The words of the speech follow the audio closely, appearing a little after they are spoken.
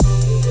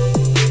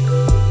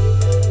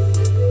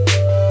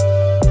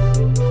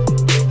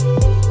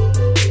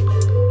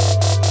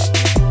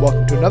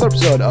another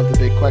episode of The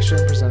Big Question,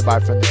 presented by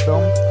Friendly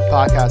Film, a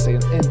podcast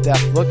taking an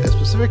in-depth look at a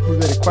specific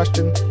movie-related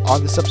question. On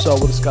this episode,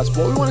 we'll discuss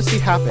what we want to see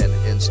happen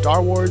in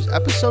Star Wars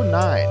Episode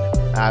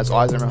 9. As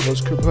always, I'm your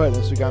host, Cooper Hood, and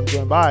this week I'm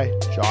joined by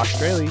Josh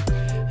Straley.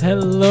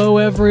 Hello,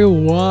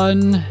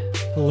 everyone.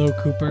 Hello,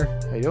 Cooper.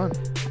 How you doing?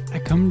 I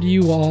come to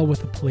you all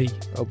with a plea.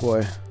 Oh,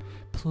 boy.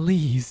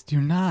 Please do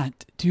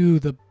not do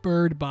the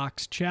Bird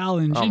Box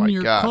challenge Oh in my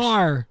your gosh.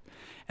 car.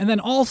 And then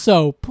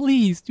also,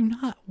 please do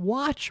not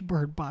watch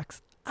Bird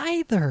Box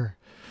either.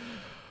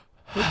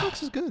 Bird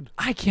Box is good.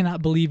 I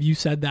cannot believe you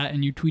said that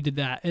and you tweeted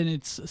that. And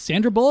it's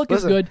Sandra Bullock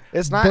Listen, is good.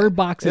 It's not, Bird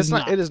Box it's is not.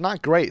 not. It is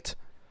not great,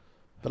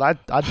 but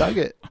I dug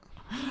it.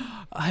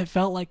 It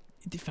felt like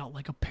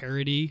a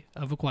parody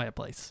of A Quiet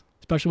Place,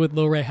 especially with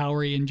Lil Ray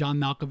Howery and John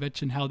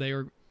Malkovich and how they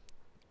were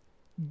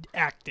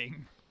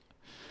acting.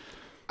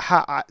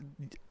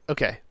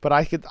 Okay, but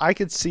I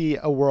could see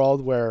a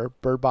world where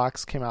Bird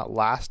Box came out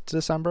last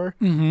December,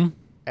 Mm-hmm.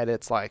 and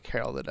it's like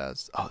heralded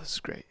as, oh, this is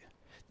great.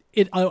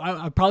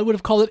 I probably would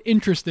have called it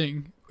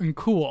interesting and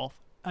cool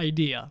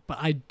idea, but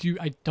I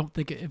don't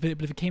think if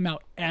it came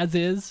out as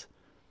is,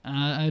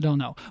 I don't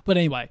know. But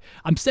anyway,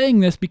 I'm saying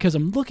this because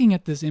I'm looking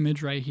at this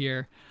image right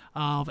here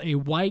of a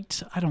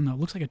white, I don't know,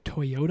 looks like a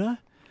Toyota,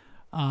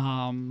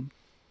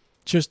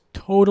 just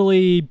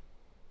totally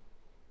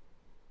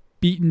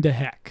beaten to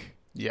heck.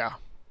 Yeah.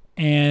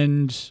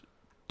 And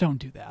don't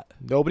do that.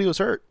 Nobody was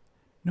hurt.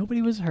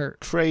 Nobody was hurt,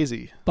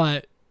 Crazy.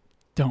 but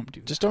don't do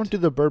that. Just don't do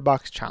the Bird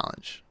Box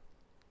challenge.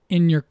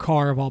 In your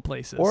car of all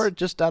places. Or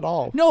just at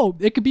all. No,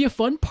 it could be a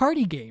fun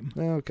party game.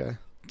 Okay.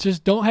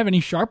 Just don't have any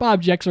sharp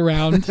objects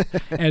around,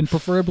 and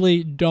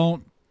preferably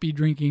don't be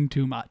drinking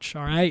too much,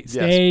 all right? Yes,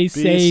 Stay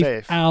be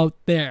safe. out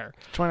there.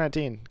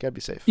 2019. Gotta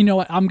be safe. You know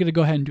what? I'm going to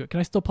go ahead and do it.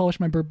 Can I still publish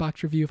my Bird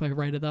Box review if I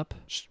write it up?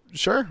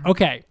 Sure.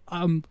 Okay.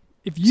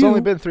 If you, It's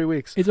only been 3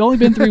 weeks. It's only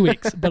been 3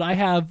 weeks, but I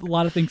have a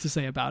lot of things to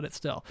say about it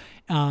still.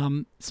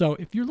 So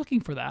if you're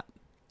looking for that,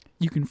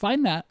 you can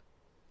find that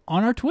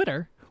on our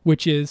Twitter,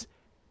 which is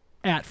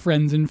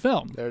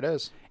 @FriendsInFilm. There it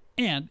is.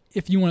 And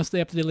if you want to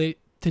stay up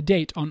to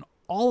date on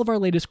all of our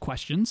latest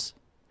questions,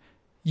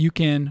 you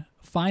can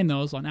find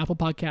those on Apple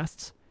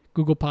Podcasts,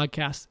 Google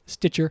Podcasts,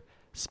 Stitcher,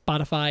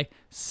 Spotify,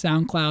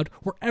 SoundCloud,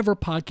 wherever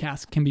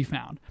podcasts can be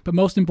found. But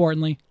most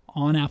importantly,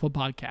 on Apple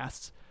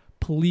Podcasts.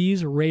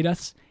 Please rate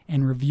us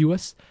and review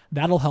us.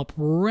 That'll help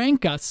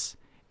rank us,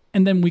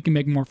 and then we can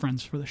make more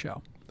friends for the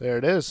show. There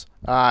it is.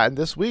 And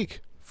this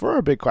week, for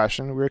our big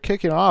question, we're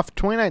kicking off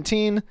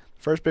 2019,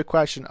 first big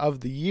question of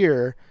the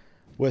year,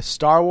 with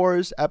Star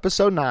Wars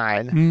Episode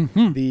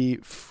 9, the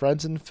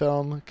Friends in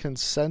Film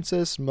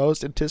consensus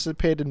most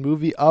anticipated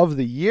movie of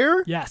the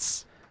year.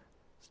 Yes.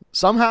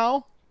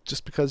 Somehow,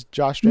 just because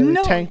Josh Straley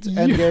tanked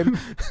Endgame.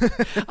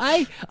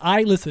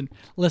 I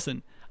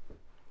listen.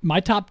 My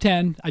top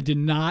 10, I did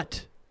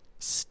not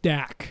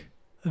stack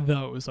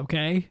those,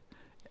 okay?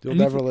 You'll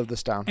never live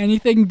this down.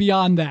 Anything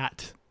beyond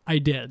that, I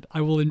did.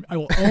 I will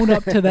own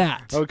up to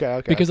that.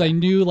 Okay. Because I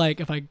knew, like,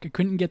 if I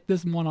couldn't get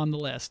this one on the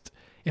list,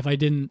 if I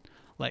didn't,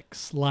 like,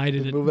 slide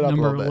it at Move it up a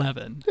number little bit.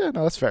 11. Yeah,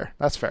 no, that's fair.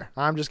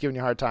 I'm just giving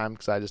you a hard time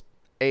because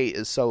 8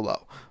 is so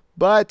low.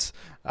 But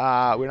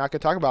we're not going to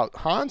talk about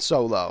Han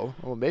Solo.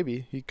 Well,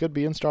 maybe he could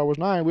be in Star Wars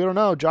 9. We don't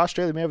know. Josh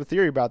Straley may have a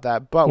theory about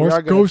that. But Force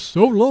goes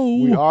solo.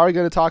 We are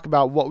going to talk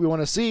about what we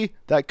want to see.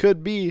 That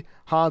could be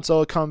Han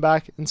Solo coming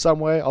back in some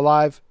way,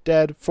 alive,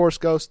 dead, Force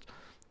ghost,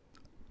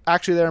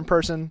 actually there in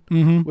person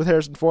with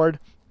Harrison Ford.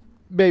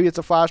 Maybe it's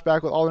a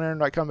flashback with Alden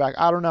Ehrenreich coming back.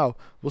 I don't know.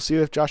 We'll see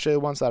if Josh Straley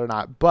wants that or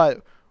not.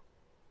 But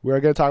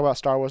we're going to talk about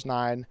Star Wars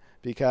 9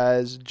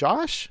 because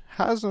Josh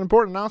has an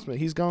important announcement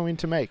he's going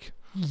to make.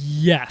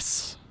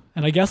 Yes.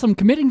 And I guess I'm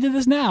committing to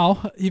this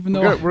now, even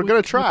though we're going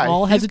to try. With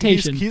all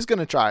hesitation. He's going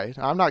to try.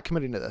 I'm not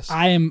committing to this.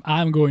 I'm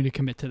going to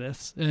commit to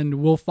this, and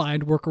we'll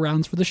find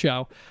workarounds for the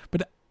show.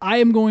 But I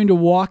am going to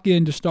walk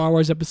into Star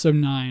Wars Episode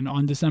 9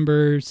 on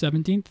December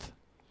 17th.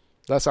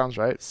 That sounds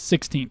right.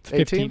 16th,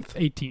 15th,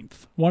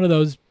 18th. One of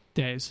those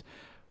days.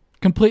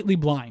 Completely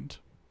blind.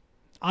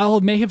 I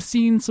may have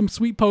seen some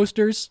sweet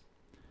posters.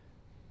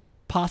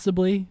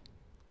 Possibly.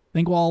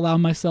 Think I'll allow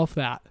myself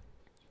that.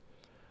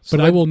 So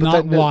but I will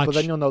not watch. But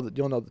then you'll know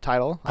the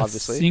title,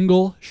 obviously. A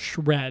single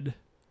shred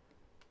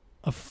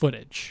of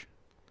footage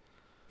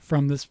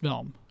from this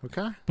film.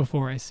 Okay.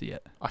 Before I see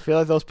it. I feel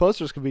like those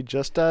posters could be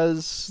just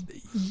as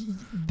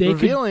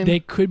revealing. They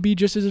could be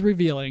just as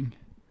revealing.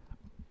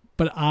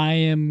 But I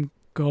am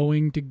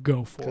going to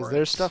go for it. Because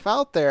there's stuff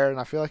out there, and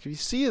I feel like if you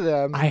see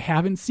them... I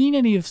haven't seen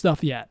any of the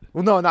stuff yet.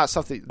 Well, no, not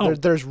stuff that...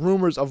 There's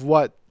rumors of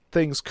what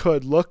things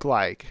could look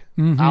like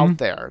out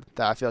there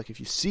that I feel like if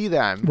you see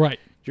them... Right.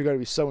 You're going to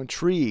be so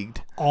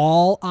intrigued.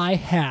 All I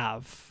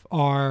have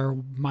are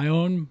my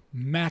own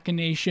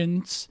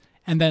machinations,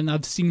 and then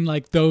I've seen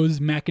like those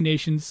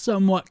machinations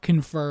somewhat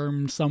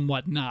confirmed,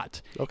 somewhat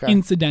not. Okay.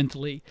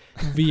 Incidentally,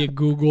 via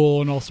Google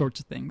and all sorts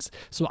of things.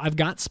 So I've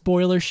got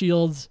spoiler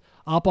shields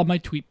up on my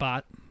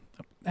Tweetbot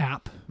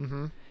app,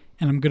 and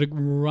I'm going to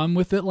run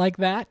with it like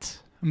that.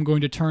 I'm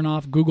going to turn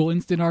off Google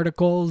Instant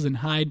Articles and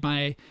hide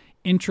my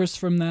interests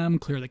from them,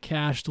 clear the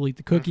cache, delete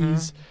the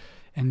cookies.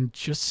 and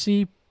just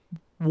see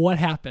what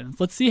happens.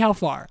 Let's see how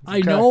far. I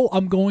Okay. know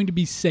I'm going to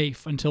be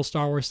safe until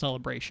Star Wars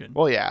Celebration,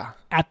 Well, yeah.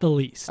 at the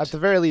least. At the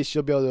very least,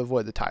 you'll be able to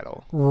avoid the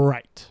title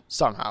Right.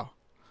 somehow.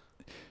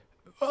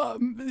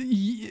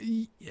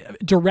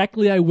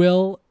 Directly, I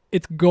will.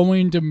 It's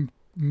going to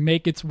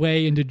make its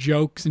way into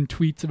jokes and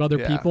tweets of other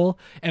Yeah. people,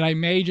 and I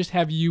may just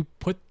have you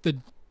put the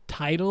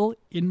title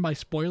in my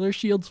spoiler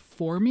shields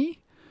for me.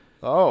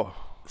 Oh.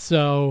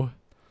 So,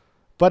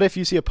 But if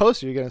you see a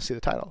poster, you're going to see the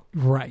title.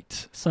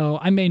 right. So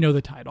I may know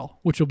the title,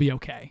 which will be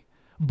okay.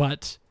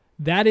 But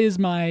that is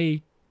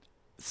my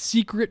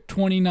secret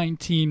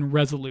 2019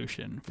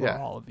 resolution for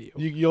Yeah. all of you.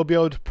 You'll be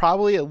able to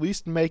probably at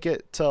least make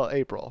it till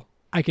April.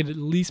 I could at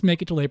least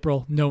make it till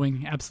April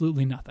knowing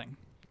absolutely nothing.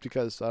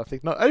 Because I don't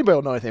think anybody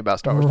will know anything about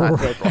Star Wars not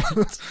until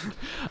April.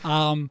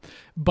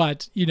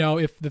 But,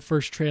 if the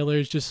first trailer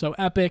is just so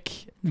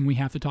epic and we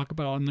have to talk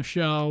about it on the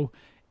show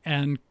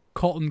and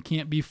Colton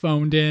can't be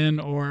phoned in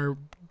or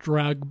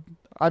drug.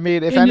 I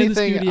mean, if into the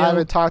anything, studio. I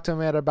haven't talked to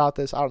Amanda about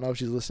this. I don't know if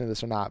she's listening to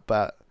this or not,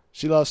 but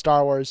she loves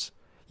Star Wars.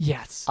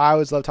 Yes. I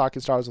always love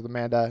talking Star Wars with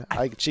Amanda.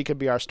 She could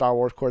be our Star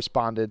Wars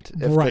correspondent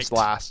if Right. this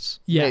lasts.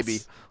 Yes. Maybe.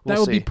 That We'll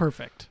would be see.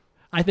 perfect.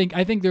 I think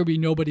there would be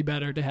nobody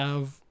better to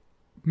have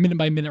minute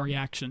by minute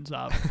reactions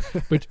of,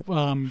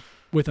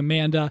 with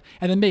Amanda,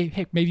 and then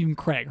maybe even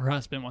Craig, her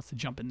husband, wants to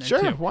jump in there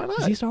Sure, too. why not?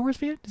 Is he a Star Wars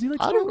fan? Does he like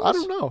Star Wars? I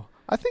don't know.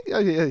 I think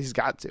he's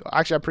got to.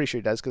 Actually, I'm pretty sure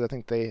he does because I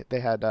think they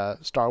had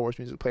Star Wars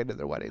music played at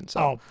their wedding. So.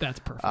 Oh, that's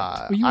perfect.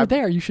 Well, you were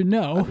there. You should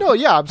know. No,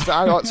 yeah.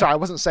 Sorry, I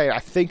wasn't saying I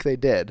think they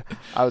did.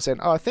 I was saying,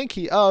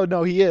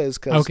 no, he is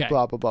because Okay,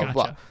 blah, blah, blah, gotcha.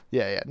 blah.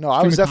 Yeah. No, I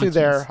Stream was of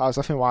definitely there. conscience. I was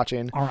definitely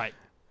watching. All right.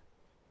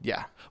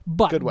 Yeah.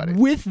 But Good wedding.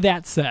 with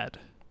that said,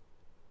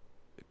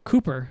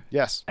 Cooper,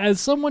 Yes. as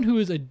someone who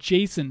is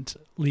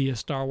adjacently a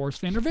Star Wars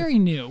fan, or very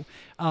new,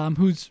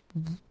 whose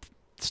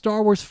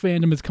Star Wars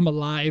fandom has come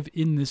alive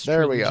in this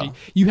There we trilogy. go.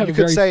 You have You a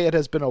could very say it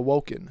has been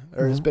awoken,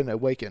 or has been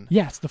awakened.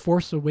 yes, the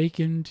Force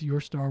awakened your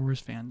Star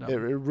Wars fandom. It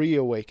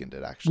reawakened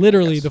it, actually.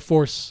 Literally, yes. the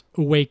Force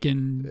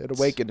awakened. It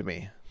awakened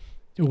me.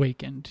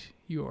 Awakened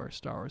your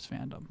Star Wars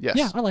fandom. Yes.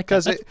 Yeah, I like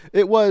that. Because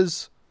it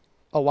was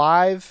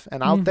alive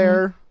and out Mhm.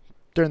 there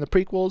during the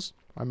prequels.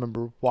 I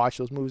remember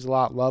watching those movies a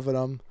lot, loving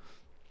them.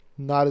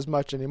 Not as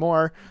much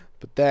anymore.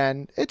 But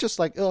then it just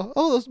like, oh,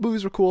 those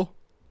movies were cool.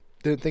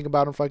 Didn't think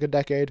about them for like a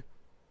decade.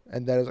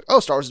 And then it was like, oh,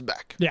 Star Wars is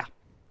back. Yeah.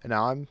 And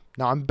now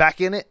I'm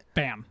back in it.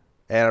 Bam.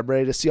 And I'm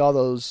ready to see all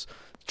those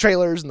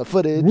trailers and the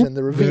footage Whoop, and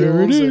the there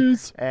it reveals.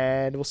 is.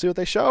 And we'll see what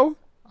they show.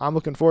 I'm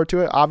looking forward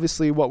to it.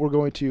 Obviously, what we're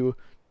going to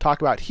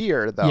talk about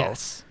here, though,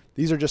 Yes.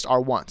 these are just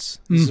our wants.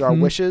 These are our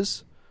Mhm.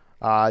 wishes.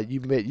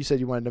 You said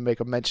you wanted to make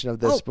a mention of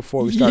this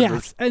before we started.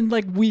 Yes, and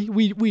like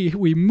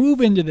we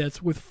move into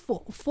this with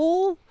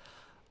full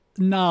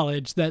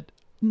knowledge that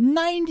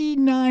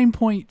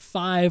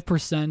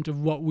 99.5%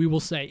 of what we will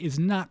say is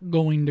not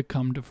going to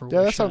come to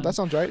fruition. Yeah, that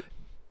sounds right.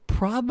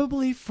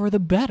 Probably for the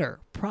better,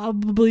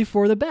 probably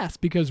for the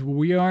best, because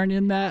we aren't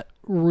in that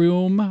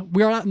room.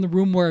 We are not in the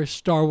room where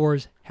Star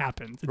Wars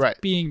happens. It's Right.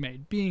 being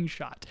made, being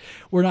shot.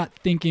 We're not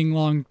thinking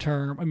long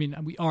term. I mean,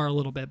 we are a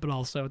little bit, but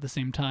also at the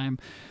same time,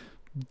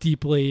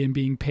 deeply and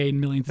being paid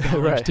millions of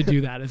dollars Right. to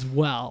do that as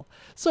well.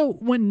 So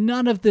when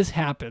none of this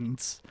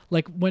happens,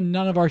 like when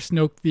none of our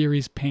Snoke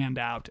theories panned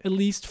out, at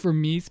least for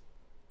me,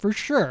 for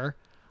sure,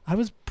 I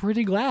was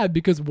pretty glad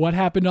because what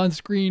happened on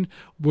screen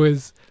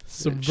was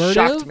subversive,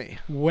 shocked me.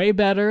 way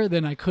better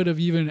than I could have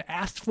even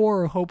asked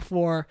for or hoped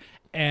for,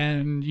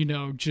 and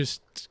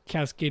just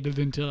cascaded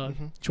into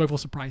joyful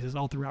surprises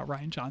all throughout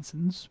Rian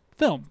Johnson's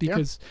film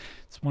because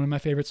it's one of my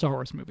favorite Star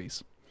Wars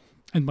movies.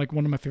 And like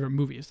one of my favorite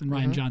movies, and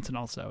Rian Johnson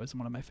also is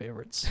one of my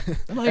favorites.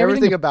 Like,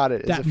 Everything about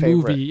it is that a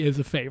favorite. movie is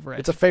a favorite.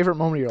 It's a favorite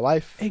moment of your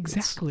life.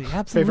 Exactly, It's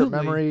absolutely.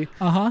 favorite memory.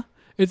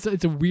 It's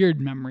a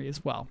weird memory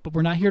as well. But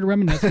we're not here to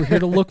reminisce. We're here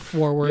to look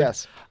forward.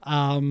 Yes.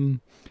 Why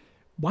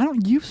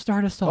don't you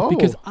start us off? Oh.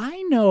 Because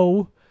I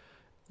know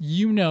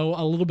you know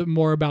a little bit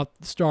more about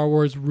the Star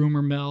Wars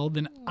rumor mill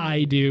than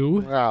I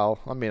do. Well,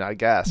 I mean, I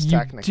guess You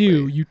technically.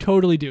 do. You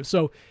totally do.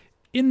 So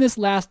in this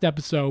last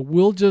episode,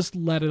 we'll just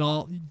let it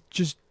all,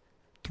 just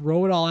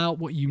throw it all out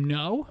what you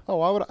know.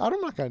 Oh, I'm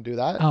not going to do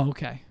that. Oh,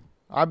 okay.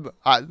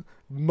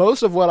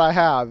 Most of what I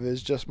have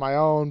is just my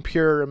own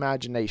pure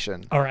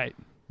imagination, All right.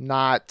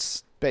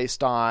 not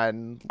based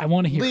on I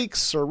want to hear it.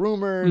 leaks or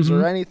rumors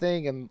Mhm. or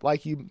anything. And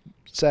like you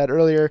said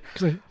earlier,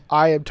 'Cause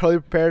I am totally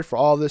prepared for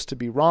all this to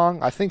be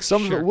wrong. I think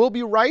some of Sure. it will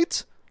be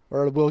right,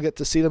 or we'll get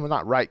to see them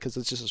not right because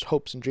it's just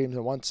hopes and dreams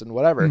and wants and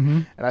whatever.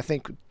 Mhm. And I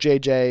think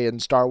JJ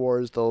and Star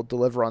Wars, they'll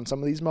deliver on some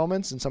of these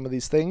moments and some of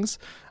these things.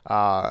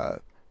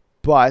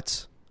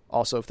 But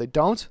also, if they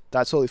don't,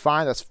 that's totally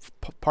fine. That's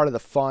part of the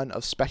fun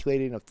of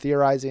speculating, of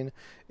theorizing,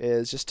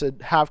 is just to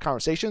have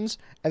conversations.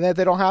 And then if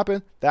they don't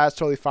happen, that's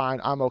totally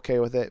fine. I'm okay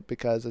with it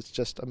because it's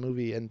just a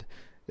movie and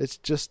it's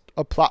just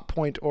a plot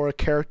point or a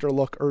character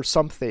look or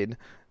something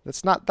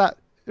that's not that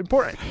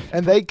important.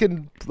 And they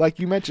can, like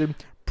you mentioned,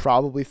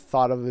 probably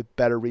thought of a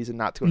better reason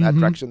not to go in that Mhm.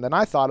 direction than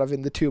I thought of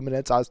in the 2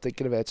 minutes I was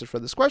thinking of answers for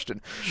this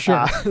question.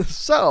 Sure.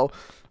 So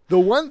The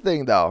one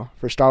thing, though,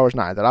 for Star Wars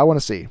 9 that I want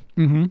to see,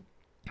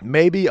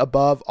 maybe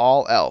above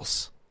all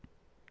else,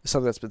 is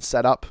something that's been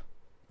set up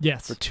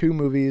Yes. for 2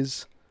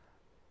 movies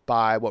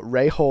by what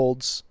Rey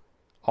holds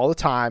all the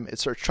time.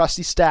 It's her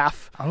trusty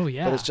staff. Oh,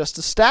 yeah. But it's just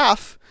a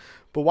staff.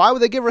 But why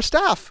would they give her a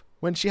staff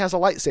when she has a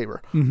lightsaber?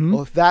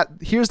 Well,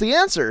 here's the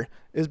answer,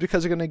 is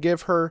because they're going to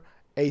give her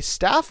a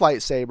staff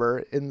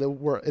lightsaber in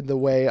the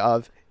way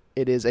of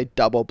it is a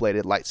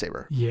double-bladed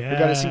lightsaber. Yeah. We're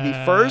going to see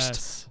the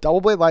first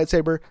double-bladed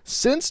lightsaber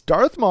since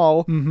Darth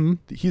Maul.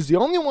 He's the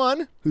only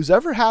one who's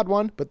ever had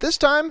one, but this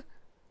time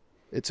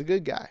it's a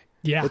good guy.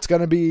 Yeah. It's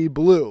going to be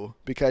blue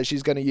because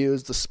she's going to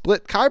use the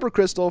split kyber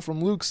crystal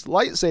from Luke's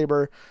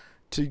lightsaber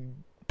to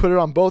put it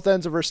on both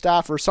ends of her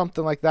staff or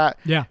something like that.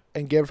 Yeah.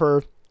 And give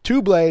her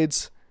 2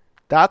 blades.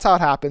 That's how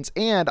it happens.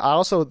 And I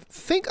also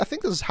think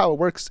this is how it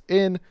works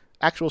in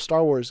actual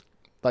Star Wars,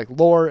 like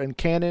lore and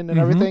canon and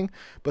everything.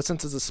 But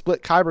since it's a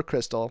split kyber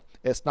crystal,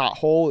 it's not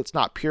whole, it's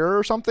not pure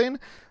or something.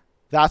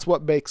 That's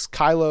what makes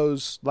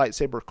Kylo's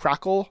lightsaber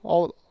crackle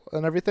all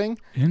and everything.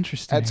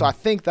 Interesting. And so I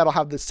think that'll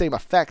have the same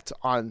effect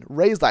on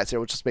Rey's lightsaber,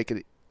 which just make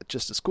it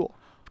just as cool.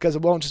 Because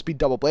it won't just be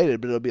double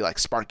bladed, but it'll be like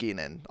sparking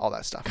and all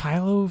that stuff.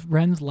 Kylo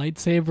Ren's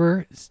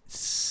lightsaber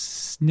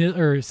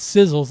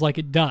sizzles like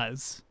it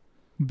does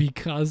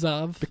because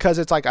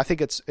it's like, I think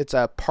it's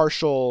a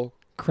partial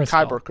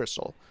kyber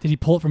crystal. Did he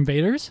pull it from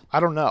Vader's? I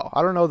don't know.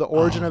 I don't know the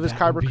origin of his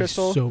kyber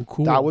crystal. So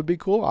cool. That would be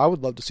cool. I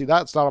would love to see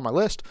that. It's not on my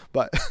list,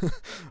 but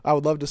I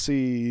would love to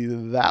see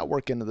that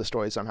work into the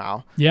story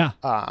somehow. Yeah.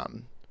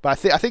 But I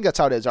think that's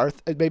how it is.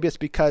 Maybe it's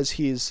because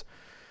he's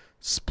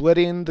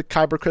splitting the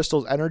kyber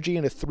crystal's energy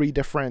into 3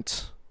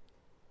 different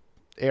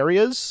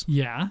areas.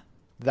 Yeah.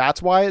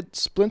 That's why it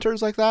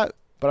splinters like that.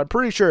 But I'm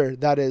pretty sure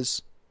that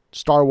is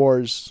Star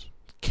Wars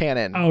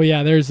canon. Oh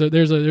yeah, there's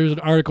an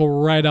article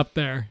right up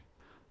there.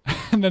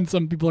 And then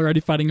some people are already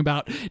fighting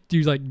about,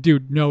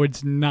 dude, no,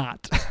 it's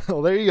not.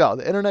 Well, there you go.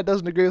 The internet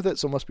doesn't agree with it,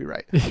 so it must be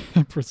right.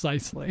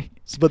 Precisely.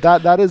 But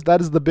that is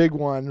the big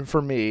one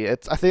for me. I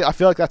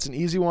feel like that's an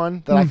easy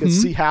one that I could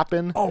see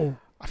happen. Oh,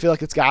 I feel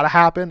like it's got to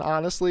happen,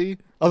 honestly.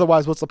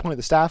 Otherwise, what's the point of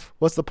the staff?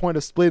 What's the point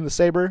of splitting the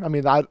saber? I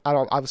mean, I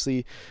don't,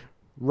 obviously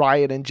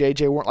Ryan and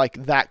JJ weren't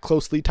like that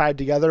closely tied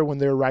together when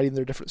they were writing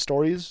their different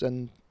stories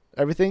and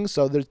everything.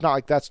 So there's not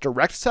like that's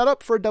direct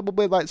setup for a double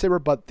blade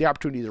lightsaber, but the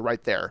opportunities are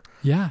right there.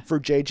 Yeah.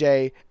 For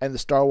JJ and the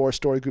Star Wars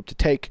story group to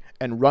take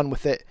and run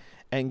with it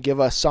and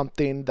give us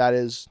something that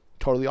is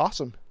totally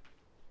awesome.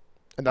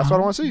 And that's what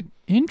I want to see.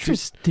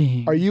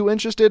 Interesting. Are you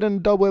interested in a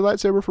double blade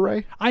lightsaber for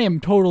Rey? I am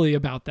totally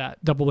about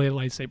that double blade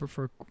lightsaber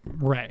for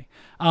Rey.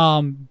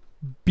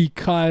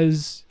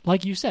 Because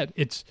like you said,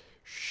 it's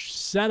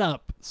set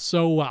up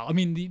so well. I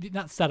mean,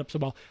 not set up so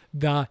well.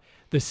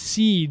 The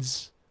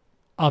seeds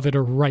of it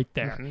are right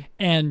there.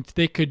 And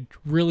they could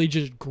really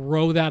just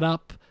grow that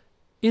up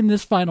in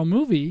this final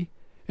movie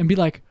and be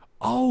like,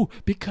 oh,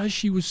 because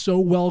she was so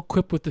well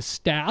equipped with the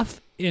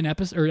staff in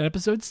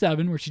episode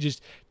 7, where she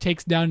just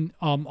takes down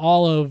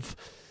all of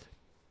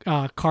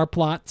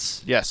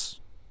Karplot's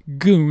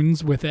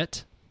goons with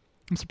it.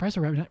 I'm surprised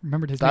I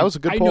remembered his name. That was a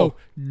good pull. I know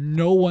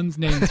no one's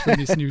names from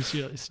this new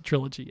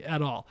trilogy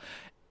at all.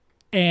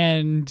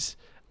 And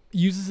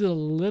uses it a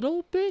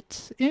little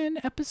bit in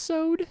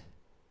episode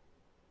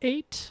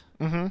 8.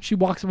 She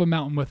walks up a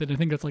mountain with it. I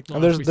think that's like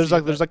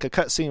there's like a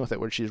cut scene with it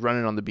where she's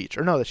running on the beach.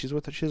 Or no, that she has a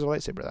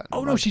lightsaber. That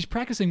no, she's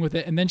practicing with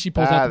it and then she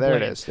pulls out the blade. There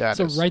it is. Yeah,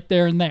 so right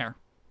there and there.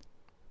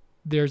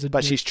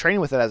 But she's training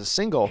with it as a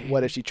single.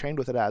 What if she trained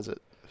with it as if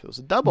it was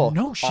a double?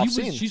 No,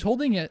 she's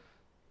holding it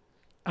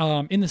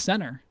in the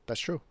center.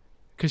 That's true.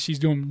 Because she's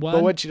doing one.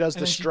 But when she does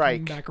the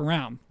strike, back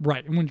around,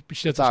 right? And when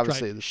she does the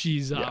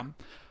strike,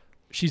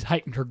 she's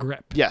heightened her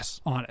grip.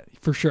 Yes, on it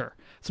for sure.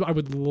 So I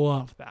would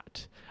love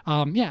that.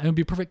 It would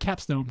be a perfect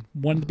capstone.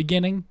 One at the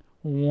beginning,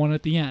 one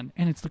at the end,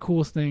 and it's the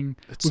coolest thing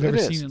we've ever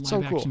seen in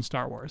live action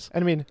Star Wars.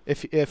 And I mean,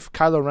 if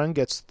Kylo Ren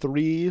gets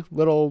 3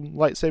 little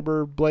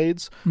lightsaber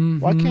blades,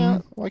 why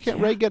can't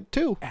Rey get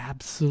 2?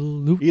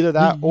 Absolutely. Either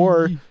that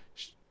or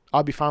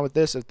I'll be fine with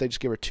this if they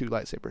just give her 2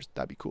 lightsabers.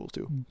 That'd be cool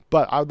too.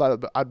 But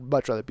I'd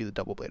much rather be the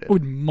double bladed. I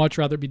would much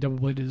rather be double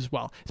bladed as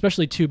well,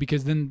 especially too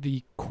because then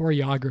the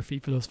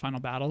choreography for those final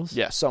battles,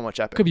 so much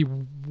epic, could be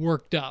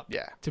worked up,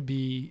 to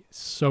be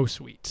so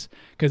sweet.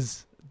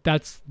 Because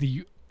that's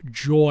the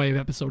joy of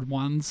episode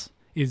 1s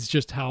is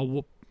just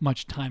how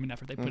much time and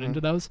effort they put into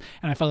those.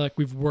 And I felt like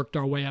we've worked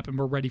our way up and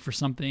we're ready for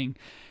something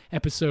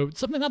not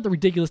the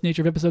ridiculous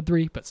nature of episode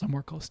 3, but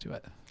somewhere close to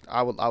it.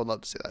 I would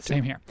love to see that too.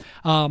 Same here.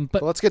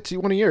 But let's get to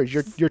one of yours.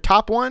 Your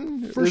top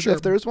one, for sure.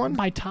 If there's one.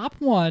 My top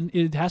one,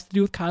 it has to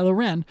do with Kylo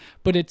Ren,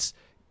 but it's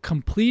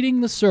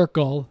completing the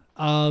circle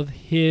of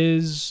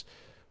his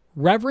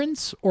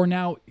reverence or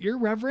now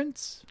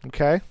irreverence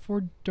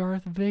for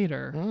Darth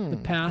Vader, the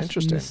past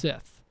and the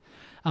Sith.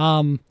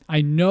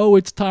 I know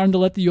it's time to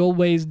let the old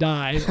ways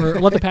die, or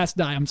let the past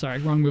die. I'm sorry,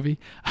 wrong movie.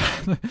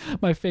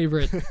 my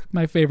favorite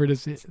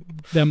is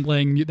them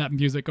playing that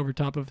music over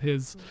top of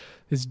his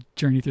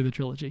journey through the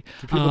trilogy.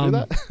 Do people do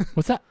that?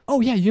 What's that?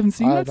 Oh yeah, you haven't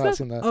seen that I have stuff? not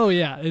seen that. Oh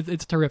yeah,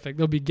 it's terrific.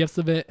 There'll be gifs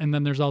of it, and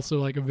then there's also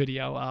like a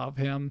video of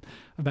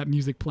that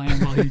music playing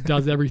while he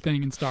does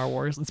everything in Star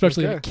Wars,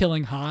 especially Okay. like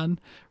killing Han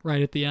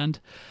right at the end.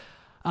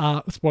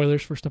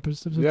 Spoilers for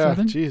episode Yeah,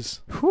 7.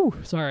 jeez. Whew,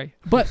 sorry.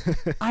 But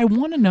I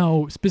want to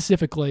know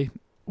specifically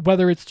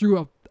whether it's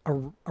through a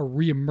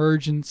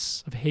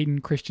reemergence of Hayden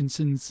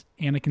Christensen's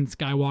Anakin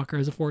Skywalker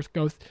as a Force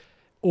ghost,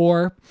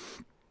 or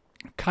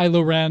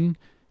Kylo Ren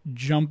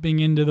jumping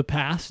into the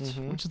past,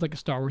 which is like a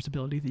Star Wars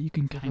ability that you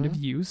can kind of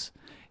use,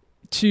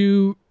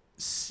 to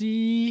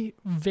see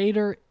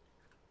Vader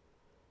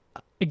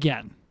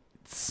again,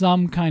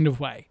 some kind of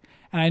way.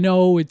 And I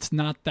know it's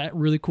not that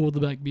really cool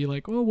to be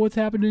like, oh, what's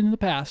happened in the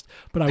past?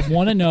 But I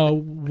want to know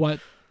what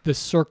the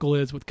circle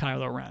is with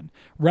Kylo Ren.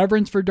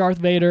 Reverence for Darth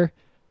Vader,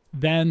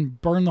 then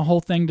burn the whole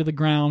thing to the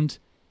ground.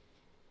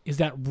 Is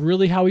that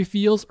really how he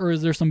feels, or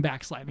is there some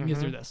backsliding? Is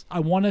there this? I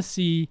want to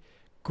see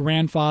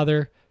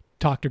grandfather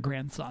talk to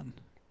grandson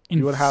in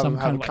You would have some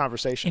them kind have of a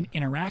conversation. an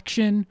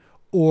interaction,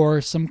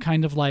 or some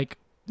kind of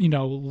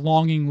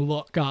longing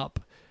look up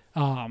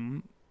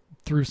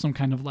through some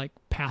kind of like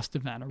past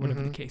event or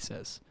whatever the case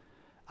is.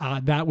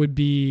 That would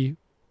be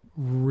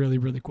really,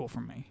 really cool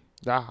for me.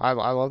 Yeah, I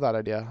love that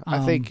idea.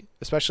 I think,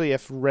 especially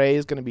if Rey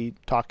is going to be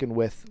talking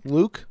with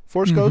Luke,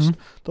 Force Ghost,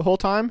 the whole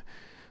time,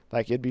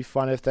 like it'd be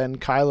fun if then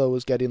Kylo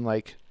was getting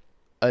like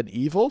an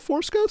evil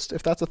Force Ghost,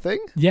 if that's a thing.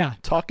 Yeah.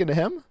 Talking to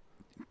him.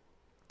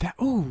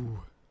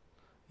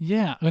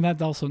 Yeah. And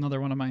that's also another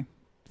one of my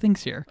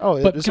things here.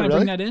 Oh, but is can it I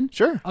bring really? that in?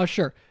 Sure. Oh,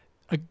 sure.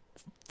 A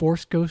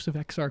Force Ghost of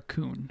Exar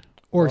Kun.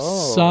 Or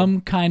Oh.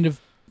 some kind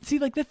of... See,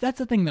 like that's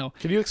the thing, though.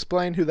 Can you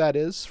explain who that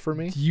is for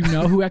me? Do you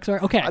know who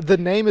XR... Okay. The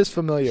name is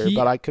familiar,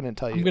 but I couldn't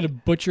tell you. I'm going to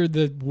butcher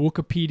the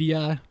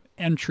Wikipedia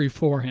entry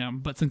for him,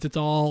 but since it's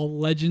all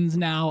legends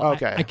now,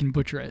 Okay. I can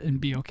butcher it and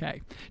be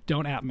okay.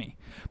 Don't at me.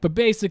 But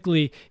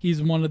basically,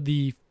 he's one of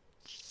the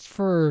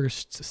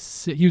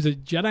first... He was a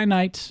Jedi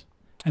Knight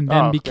and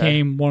then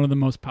became one of the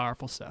most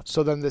powerful Sith.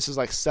 So then this is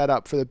like set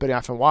up for the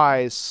Benioff and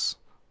Weiss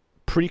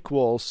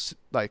prequels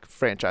like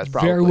franchise,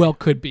 probably. Very well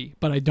could be,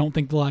 but I don't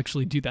think they'll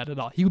actually do that at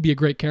all. He would be a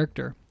great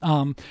character.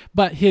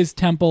 But his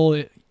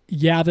temple,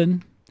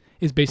 Yavin,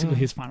 is basically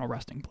his final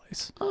resting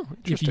place. Oh, If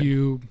interesting.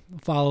 you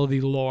follow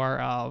the lore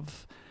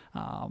of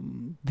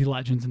the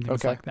legends and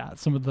things like that.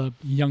 Some of the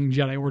Young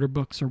Jedi Order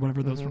books or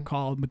whatever those were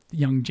called with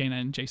young Jaina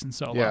and Jason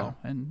Solo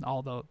and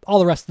all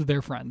the rest of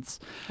their friends.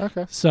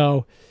 Okay.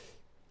 So,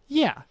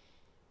 yeah.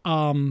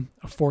 A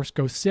Force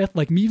Ghost Sith.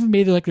 Like, even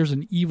maybe like there's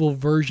an evil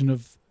version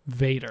of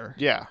Vader.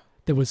 Yeah.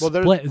 That was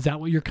split. Is that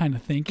what you're kind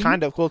of thinking?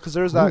 Kind of. Well, because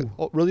there's that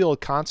really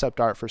old concept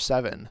art for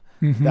 7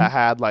 that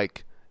had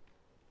like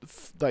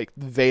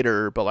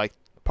Vader, but like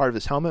part of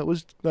his helmet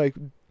was like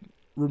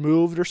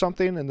removed or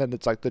something, and then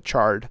it's like the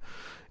charred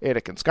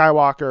Anakin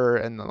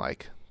Skywalker, and then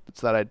like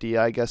it's that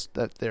idea, I guess,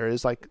 that there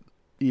is like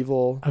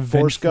evil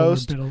Force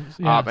Ghost, and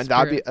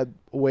that'd be a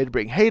way to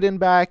bring Hayden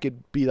back.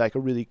 It'd be like a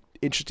really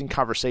interesting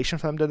conversation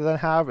for them to then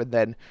have, and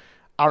then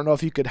I don't know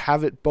if you could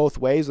have it both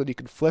ways, that you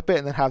could flip it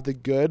and then have the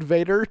good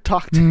Vader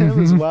talk to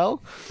him as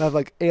well. Have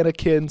like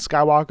Anakin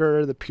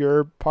Skywalker, the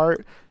pure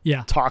part,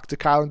 talk to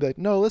Kylo and be like,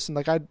 no, listen,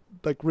 like I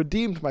like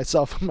redeemed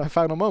myself in my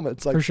final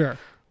moments. Like, for sure.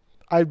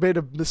 I made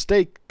a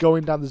mistake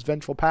going down this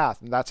vengeful path,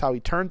 and that's how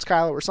he turns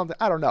Kylo or something.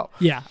 I don't know.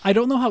 Yeah, I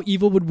don't know how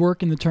evil would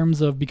work in the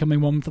terms of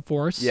becoming one with the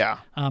Force. Yeah.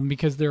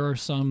 Because there are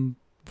some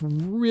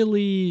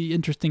really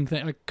interesting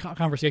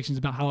conversations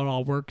about how it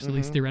all works, at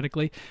least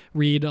theoretically.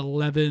 Read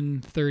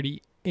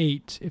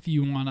 1138 if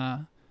you want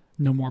to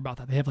know more about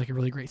that. They have like a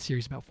really great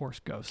series about Force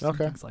Ghosts and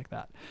things like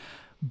that.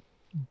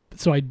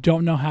 So I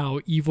don't know how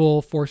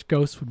evil Force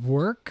Ghosts would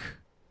work,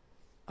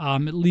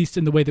 at least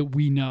in the way that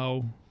we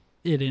know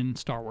it in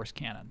Star Wars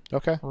canon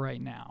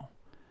right now.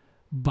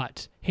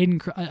 But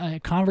Hayden, a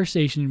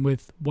conversation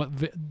with what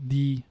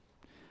the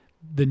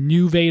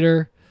new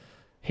Vader,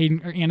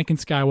 Hayden or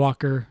Anakin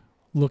Skywalker,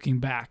 looking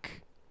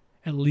back,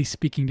 at least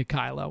speaking to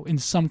Kylo in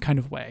some kind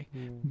of way.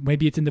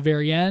 Maybe it's in the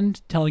very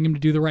end, telling him to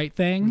do the right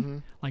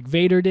thing, like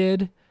Vader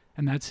did,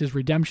 and that's his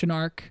redemption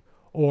arc.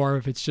 Or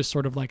if it's just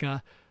sort of like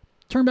a,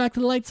 turn back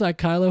to the light side,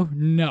 Kylo.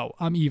 No,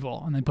 I'm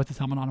evil. And then puts his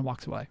helmet on and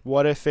walks away.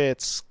 What if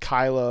it's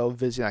Kylo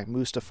visiting like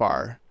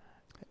Mustafar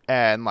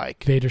and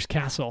like Vader's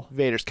castle,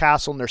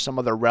 and there's some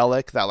other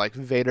relic that like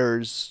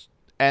Vader's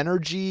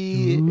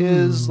energy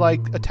is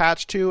like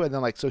attached to, and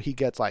then like so he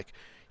gets like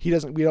we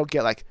don't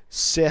get like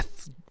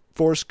Sith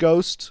Force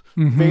Ghost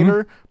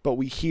Vader, but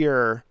we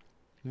hear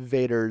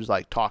Vader's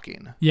like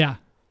talking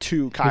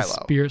to Kylo. His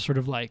spirit sort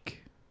of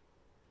like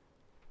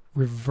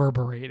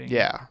reverberating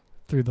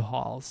through the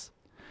halls.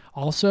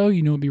 Also,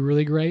 you know, it'd be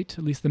really great,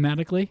 at least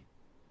thematically,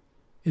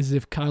 is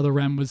if Kylo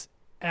Ren was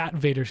at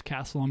Vader's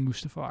castle on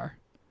Mustafar.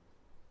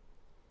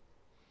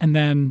 And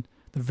then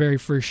the very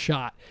first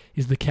shot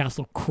is the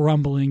castle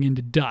crumbling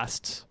into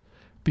dust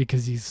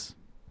because he's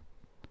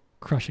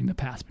crushing the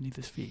past beneath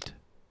his feet.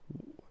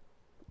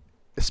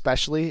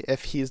 Especially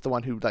if he's the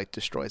one who like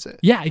destroys it.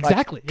 Yeah,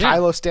 exactly. Like,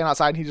 Kylo stand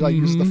outside and he like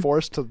uses the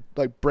Force to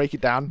like break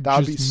it down. That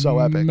would be so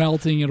epic.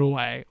 Melting it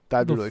away.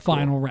 That'd be really cool.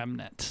 The final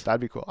remnant.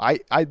 That'd be cool.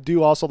 I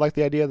do also like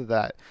the idea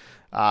that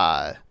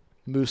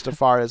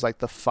Mustafar is like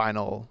the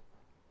final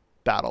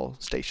battle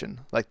station.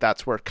 Like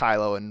that's where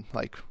Kylo and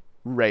like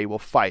Rey will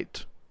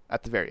fight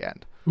at the very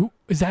end. Ooh,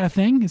 is that a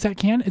thing? Is that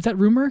canon? Is that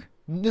rumor?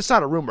 It's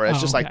not a rumor. It's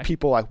just okay. like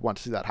people like want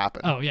to see that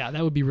happen. Oh yeah,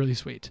 that would be really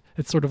sweet.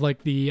 It's sort of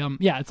like the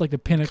it's like the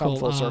pinnacle Come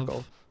full of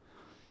circle.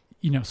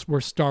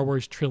 Where Star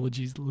Wars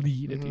trilogies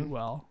lead, if you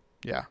will.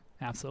 Yeah,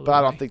 absolutely. But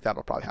I don't think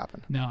that'll probably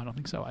happen. No, I don't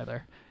think so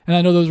either. And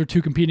I know those are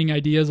two competing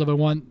ideas of I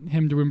want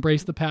him to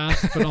embrace the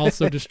past, but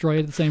also destroy it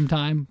at the same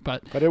time.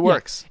 But it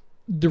works.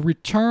 The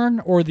return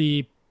or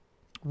the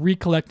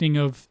recollecting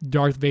of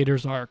Darth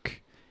Vader's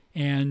arc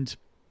and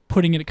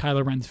putting it at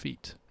Kylo Ren's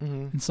feet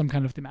in some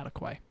kind of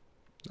thematic way.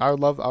 I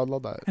would love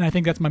that. And I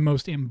think that's my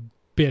most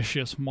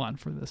ambitious one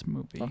for this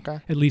movie. Okay.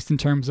 At least in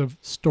terms of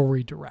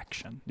story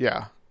direction.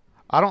 Yeah.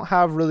 I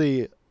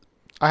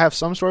have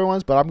some story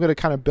ones, but I'm going to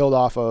kind of build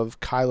off of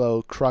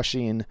Kylo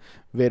crushing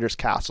Vader's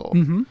castle.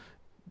 Mm-hmm.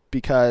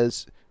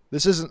 Because I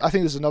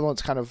think this is another one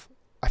that's kind of,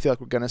 I feel like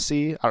we're going to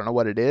see. I don't know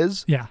what it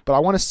is. Yeah. But I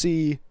want to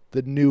see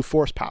the new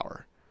Force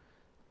power.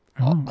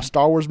 Oh.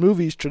 Star Wars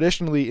movies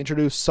traditionally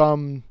introduce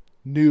some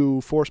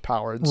new Force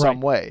power in some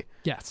way.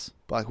 Yes.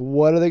 But like,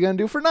 what are they going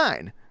to do for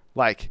 9?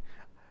 Like,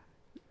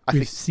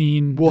 We've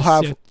seen we'll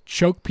have Sith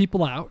choke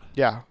people out.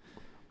 Yeah.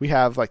 We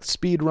have like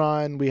speed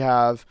run. We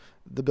have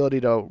the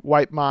ability to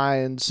wipe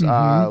minds.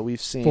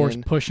 We've seen force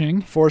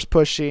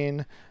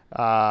pushing,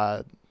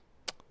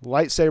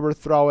 lightsaber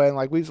throwing.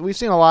 Like we've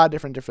seen a lot of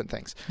different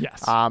things.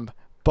 Yes.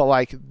 But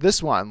like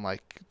this one,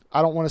 like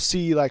I don't want to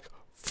see like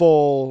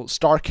full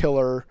Star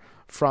Killer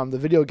from the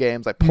video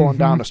games, like pulling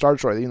down a Star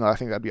Destroyer. You know, I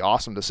think that'd be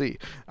awesome to see.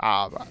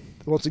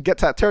 Once we get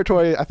to that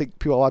territory, I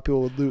think a lot of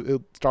people would lose.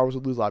 Star Wars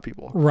would lose a lot of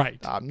people. Right.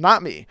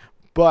 Not me,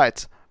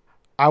 but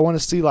I want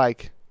to see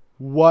like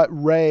what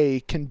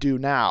Rey can do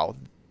now,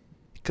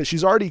 because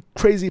she's already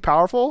crazy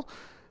powerful.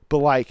 But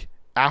like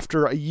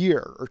after a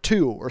year or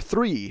 2 or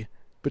 3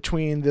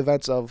 between the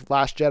events of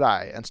Last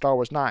Jedi and Star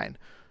Wars 9,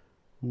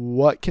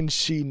 what can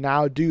she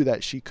now do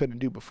that she couldn't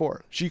do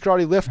before? She could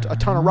already lift a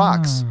ton of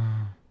rocks,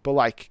 but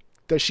like,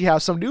 does she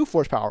have some new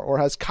Force power, or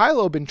has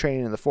Kylo been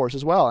training in the Force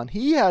as well, and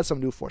he has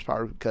some new Force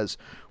power because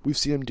we've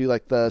seen him do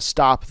like the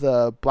stop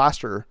the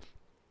blaster,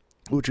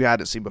 which we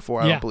hadn't seen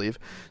before, I don't believe.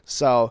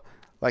 So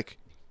like,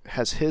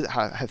 have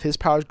his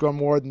powers grown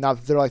more now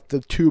that they're like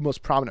the 2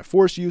 most prominent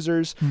Force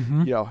users?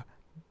 You know,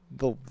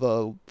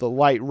 the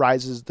light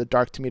rises, the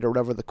dark to meet, or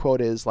whatever the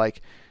quote is.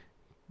 Like,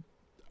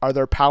 are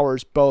their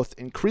powers both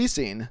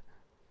increasing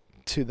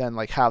to then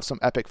like have some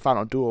epic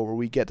final duel where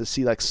we get to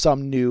see like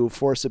some new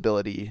Force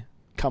ability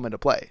come into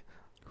play?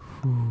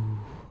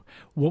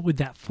 What would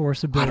that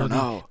Force ability? I don't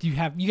know. You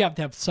have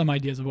to have some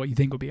ideas of what you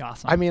think would be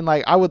awesome. I mean,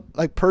 like I would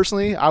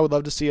personally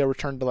love to see a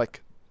return to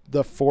like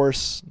the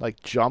Force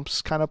like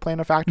jumps kind of playing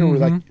a factor, where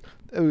like,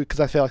 because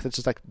I feel like it's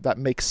just like that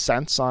makes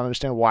sense. I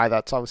understand why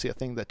that's obviously a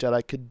thing that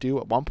Jedi could do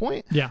at one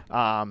point. Yeah.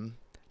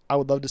 I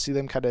would love to see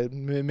them kind of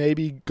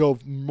maybe go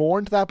more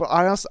into that, but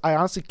I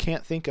honestly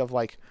can't think of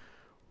like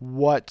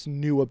what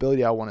new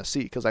ability I want to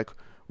see, because like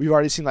we've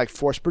already seen like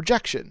Force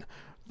projection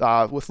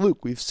with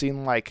Luke. We've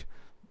seen like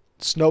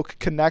Snoke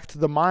connect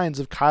the minds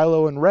of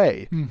Kylo and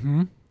Rey.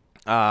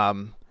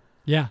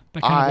 Yeah,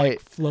 that kind of like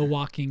flow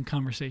walking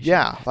conversation.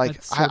 Yeah, like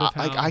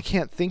I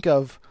can't think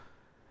of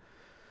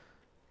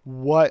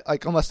what,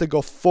 like, unless they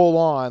go full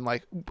on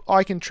like,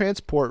 I can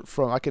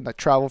like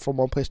travel from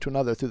one place to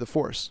another through the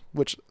Force,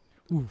 which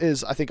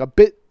is I think a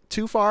bit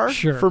too far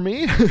for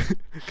me,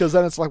 because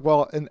then it's like,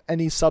 well, in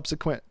any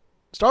subsequent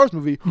Star Wars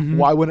movie,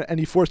 why wouldn't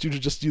any Force user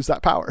just use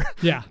that power?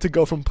 Yeah, to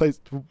go from place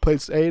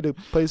A to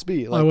place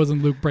B. Like, why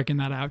wasn't Luke breaking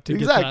that out to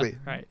get that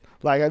right?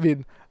 Like, I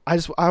mean, I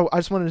just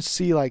wanted to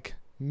see like,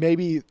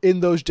 maybe in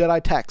those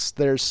Jedi texts,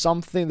 there's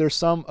some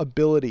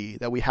ability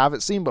that we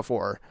haven't seen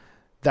before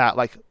that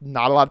like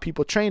not a lot of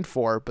people trained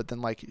for, but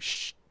then like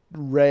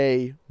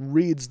Rey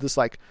reads this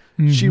like,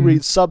 she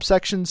reads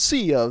subsection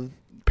C of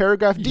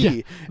paragraph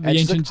D, and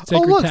she's like,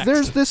 oh look,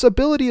 there's this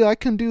ability that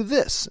can do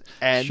this,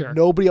 and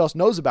nobody else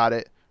knows about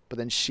it, but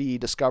then she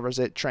discovers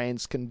it,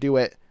 trains, can do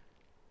it,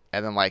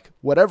 and then like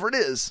whatever it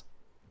is,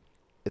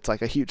 it's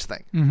like a huge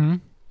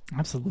thing.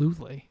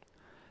 Absolutely.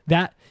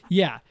 That,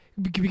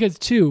 because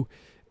too,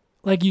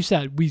 like you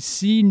said, we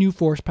see new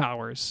Force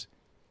powers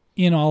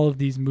in all of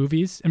these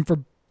movies, and for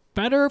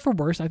better or for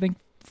worse, I think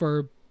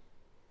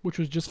which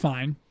was just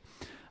fine.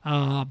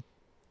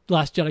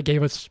 Last Jedi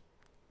gave us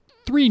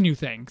 3 new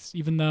things,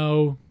 even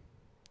though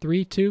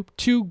two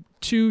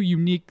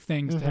unique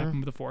things to happen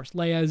with the Force.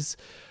 Leia's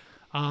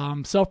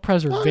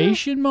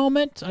self-preservation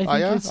moment, I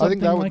think, is something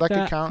that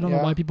could count. I don't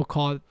know why people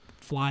call it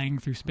flying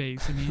through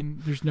space. I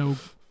mean, there's no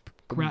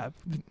crap.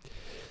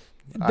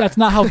 That's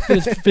not how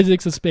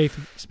physics of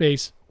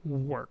space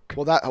work.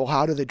 Well,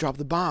 how do they drop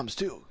the bombs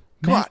too?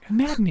 Come on.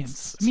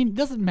 Magnets. I mean, it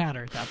doesn't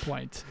matter at that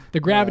point. The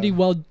gravity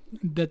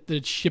that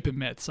the ship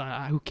emits,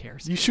 who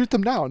cares? You shoot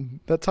them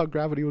down. That's how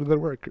gravity would then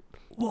work.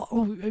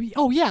 Well,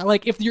 yeah,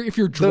 like if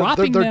you're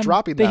dropping they're them,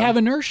 dropping they them. have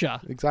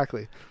inertia.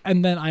 Exactly.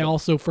 And then I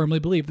also firmly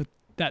believe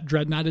that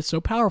dreadnought is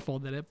so powerful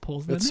that it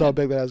pulls them It's in. so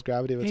big that it has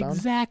gravity of its own.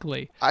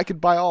 Exactly. I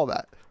could buy all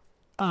that.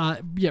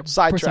 Yeah,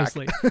 Sidetrack.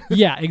 precisely.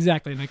 Yeah,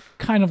 exactly. And I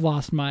kind of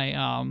lost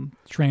my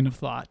train of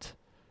thought.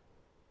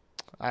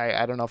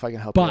 I don't know if I can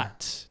help you.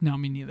 But no,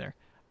 me neither.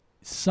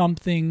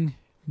 Something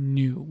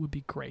new would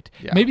be great.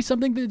 Yeah. Maybe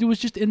something that was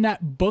just in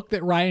that book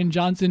that Ryan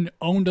Johnson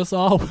owned us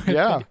all with.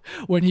 Yeah.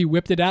 When he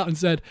whipped it out and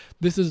said,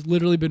 "This has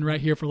literally been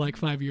right here for like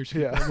 5 years.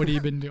 Yeah. What have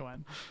you been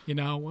doing?" You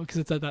know, because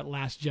it's that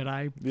Last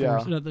Jedi.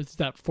 Yeah. It's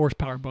that Force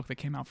Power book that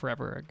came out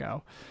forever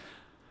ago.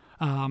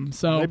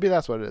 So Maybe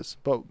that's what it is.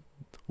 But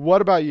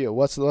what about you?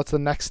 What's the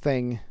next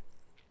thing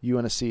you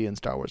want to see in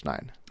Star Wars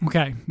 9?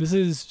 okay, this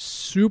is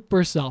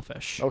super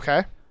selfish.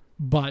 Okay.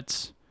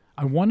 But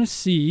I want to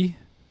see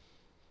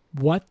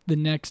what the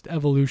next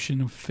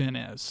evolution of Finn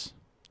is.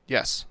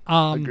 Yes.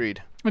 Um,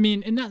 Agreed. I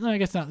mean, and I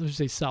guess not to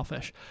say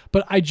selfish,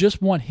 but I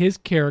just want his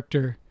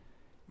character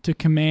to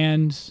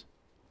command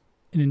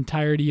an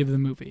entirety of the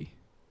movie.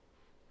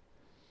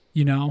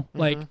 You know,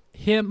 like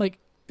him, like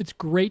it's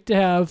great to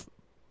have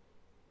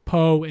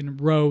Poe and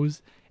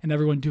Rose and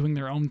everyone doing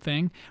their own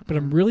thing, but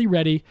I'm really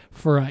ready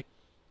for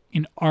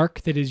an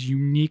arc that is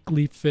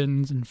uniquely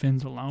Finn's and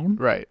Finn's alone.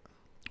 Right.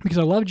 Because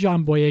I love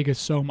John Boyega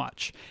so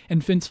much,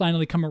 and Finn's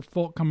finally come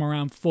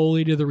around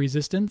fully to the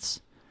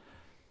Resistance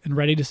and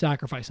ready to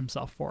sacrifice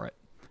himself for it.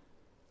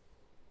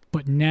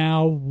 But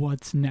now,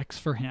 what's next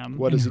for him?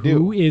 What does he do?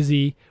 Who do? is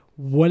he?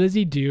 What does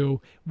he do?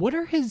 What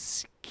are his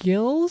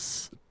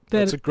skills that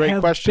That's a great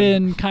have question.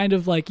 been kind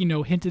of like,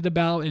 hinted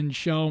about and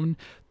shown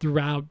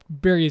throughout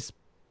various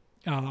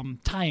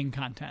tie-in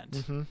content?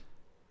 Mm-hmm.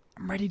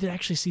 I'm ready to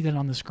actually see that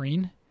on the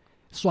screen.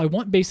 So I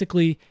want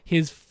basically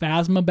his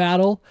Phasma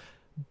battle,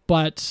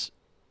 but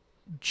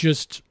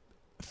just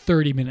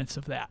 30 minutes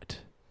of that,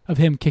 of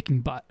him kicking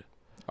butt.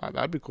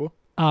 That'd be cool.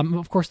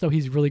 Of course, though,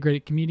 he's really great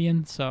at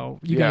comedian, so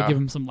you got to give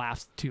him some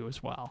laughs, too,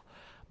 as well.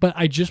 But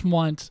I just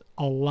want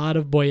a lot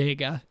of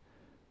Boyega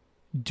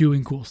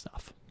doing cool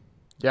stuff.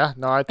 Yeah,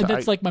 no, And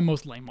that's like my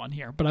most lame one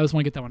here, but I just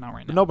want to get that one out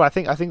right now. No, but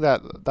I think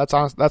that's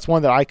honest, that's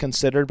one that I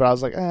considered, but I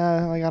was like,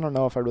 I don't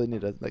know if I really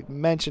need to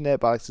mention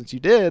it. But since you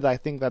did, I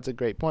think that's a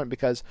great point,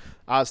 because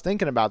I was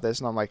thinking about this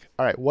and I'm like,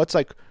 all right, what's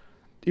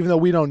even though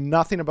we know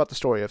nothing about the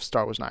story of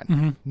Star Wars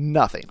 9,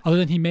 nothing. Other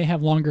than he may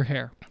have longer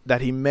hair.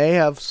 That he may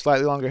have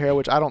slightly longer hair,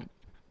 which I don't,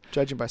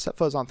 judging by set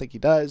photos, I don't think he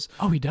does.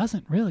 Oh, he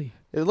doesn't, really?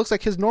 It looks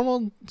like his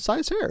normal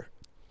size hair.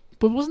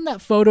 But wasn't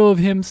that photo of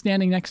him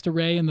standing next to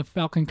Rey in the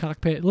Falcon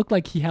cockpit? It looked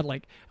like he had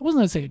I wasn't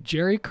going to say a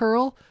Jerry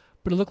curl,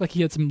 but it looked like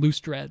he had some loose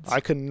dreads.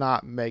 I could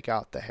not make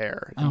out the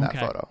hair in that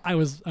photo.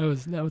 That's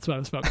what I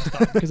was focused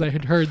on, because I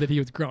had heard that he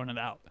was growing it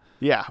out.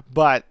 Yeah,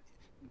 but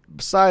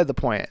beside the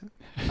point,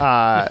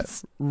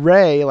 Yes.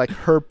 Rey,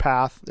 her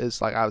path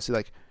is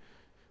obviously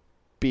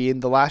being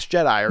the last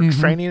Jedi or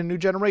training a new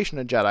generation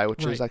of Jedi,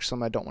 which is actually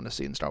something I don't want to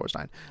see in Star Wars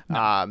 9.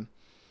 No.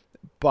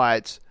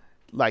 But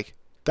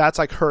that's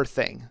her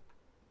thing.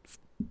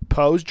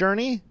 Poe's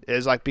journey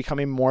is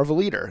becoming more of a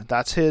leader.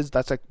 That's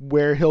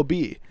where he'll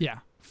be. Yeah.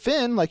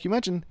 Finn, like you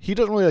mentioned, he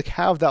doesn't really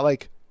have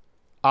that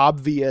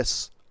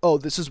obvious, oh,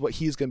 this is what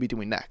he's going to be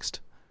doing next.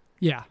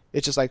 Yeah.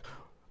 It's just I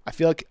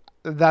feel like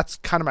that's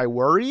kind of my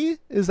worry,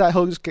 is that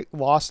he'll just get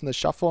lost in the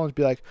shuffle and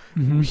be like,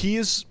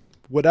 he's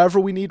whatever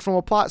we need from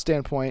a plot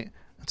standpoint.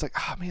 It's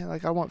oh man,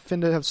 I want Finn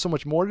to have so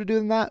much more to do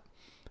than that.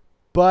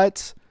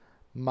 But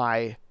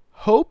my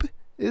hope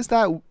is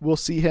that we'll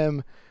see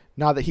him,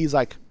 now that he's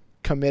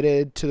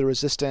committed to the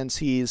Resistance.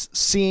 He's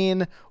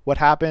seen what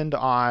happened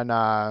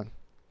on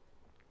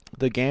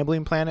the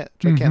gambling planet,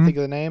 which I can't think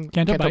of the name.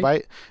 Canto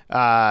Bight.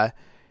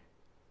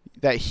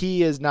 That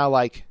he is now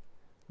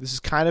this is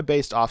kind of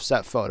based off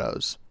set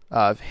photos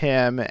of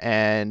him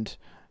and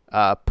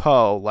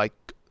Poe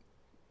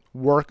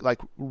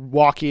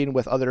walking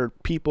with other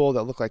people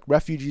that look like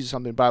refugees or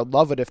something. But I would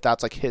love it if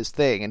that's his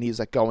thing, and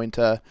he's going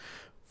to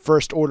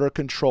First Order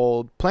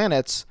controlled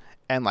planets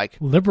and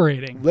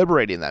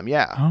liberating them.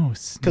 Yeah. Oh,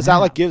 because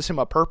that gives him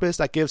a purpose,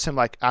 that gives him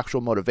actual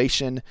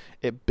motivation.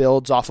 It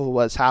builds off of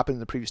what has happened in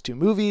the previous two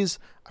movies.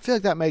 I feel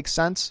that makes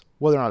sense.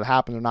 Whether or not it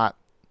happened or not,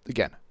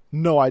 again,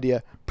 no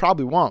idea.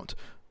 Probably won't,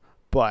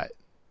 but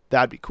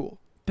that'd be cool.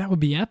 That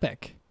would be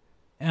epic.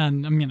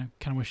 And I kind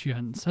of wish you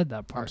hadn't said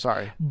that part. I'm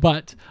sorry,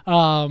 but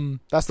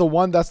that's the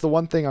one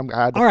thing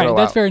I had to all right. throw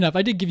That's out. fair enough.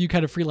 I did give you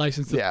kind of free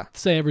license to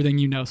say everything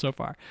you know so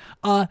far.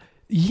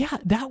 Yeah,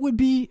 that would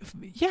be,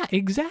 yeah,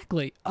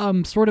 exactly.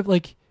 Sort of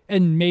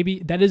and maybe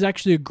that is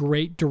actually a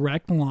great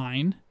direct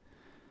line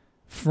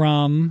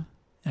from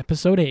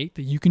Episode 8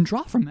 that you can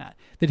draw from that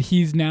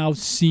he's now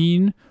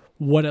seen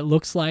what it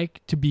looks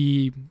like to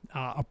be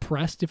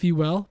oppressed, if you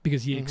will,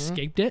 because he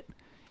escaped it.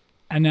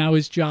 And now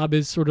his job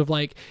is sort of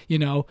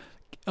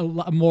a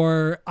lot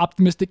more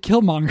optimistic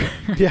Killmonger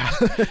Yeah.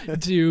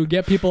 to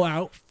get people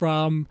out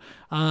from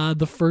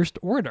the First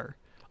Order.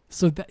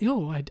 So that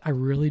I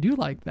really do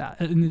like that,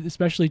 and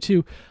especially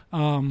too,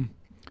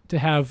 to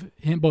have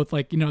him both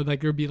like like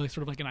there'd be like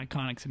sort of like an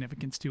iconic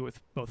significance too with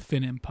both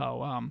Finn and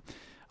Poe,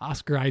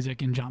 Oscar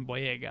Isaac and John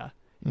Boyega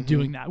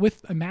doing that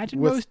with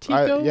Rose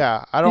Tico.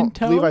 I don't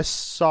believe I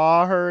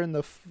saw her in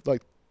the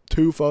like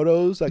 2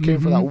 photos that came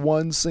from that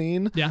one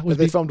scene. Yeah, that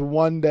they filmed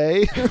one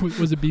day.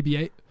 Was it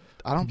BB-8?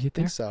 I don't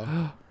think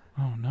so.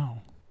 Oh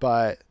no!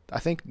 But I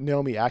think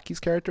Naomi Aki's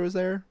character was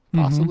there,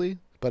 possibly.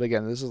 But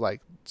again, this is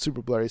like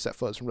super blurry set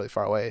photos from really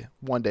far away.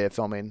 One day of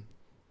filming.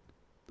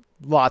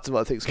 Lots of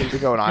other things could be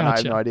going on. Gotcha. I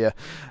have no idea.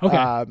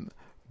 Okay.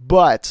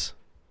 But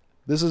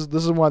this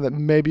is one that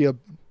maybe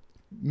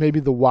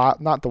not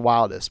the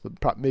wildest,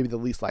 but maybe the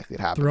least likely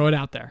to happen. Throw it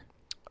out there.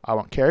 I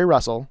want Kerry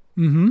Russell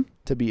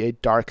to be a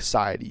dark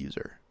side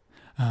user.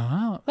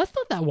 Oh, that's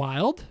not that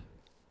wild.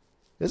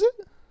 Is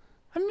it?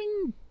 I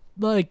mean,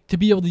 like to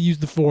be able to use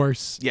the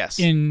Force, yes,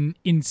 in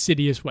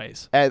insidious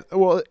ways.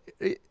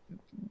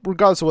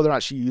 Regardless of whether or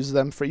not she uses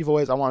them for evil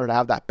ways, I want her to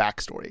have that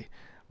backstory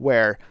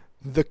where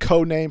the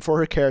code name for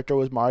her character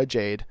was Mara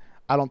Jade.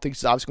 I don't think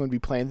she's obviously going to be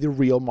playing the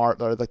real Mara,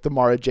 like the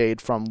Mara Jade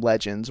from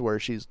Legends, where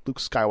she's Luke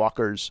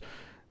Skywalker's,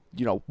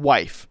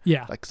 wife.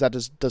 Yeah, like 'cause that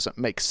just doesn't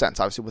make sense,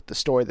 obviously, with the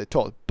story they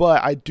told.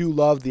 But I do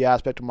love the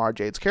aspect of Mara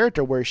Jade's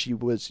character where she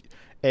was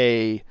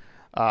a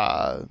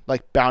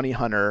like bounty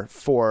hunter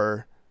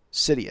for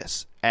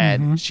Sidious,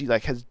 and she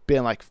like has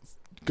been like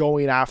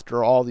going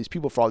after all these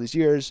people for all these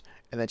years,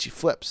 and then she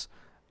flips.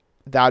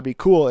 That would be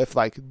cool if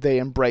like they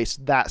embrace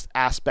that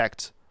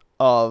aspect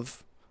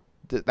of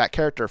that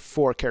character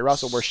for Kerry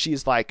Russell, where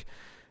she's like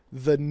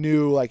the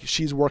new, like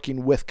she's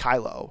working with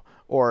Kylo,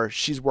 or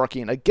she's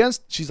working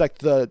against, she's like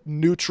the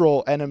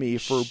neutral enemy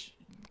for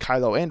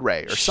Kylo and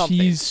Rey or something.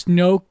 She's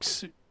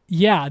Snoke's.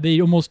 Yeah,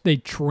 they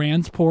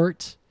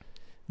transport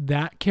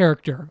that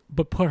character,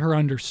 but put her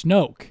under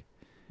Snoke.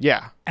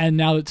 Yeah. And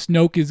now that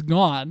Snoke is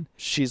gone,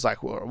 she's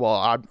like,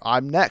 well,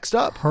 I'm next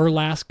up. Her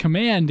last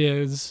command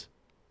is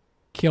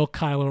kill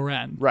Kylo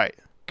Ren. Right.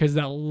 Because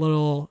that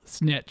little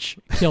snitch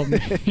killed me.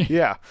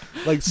 Yeah.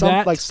 Like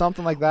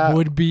something like that.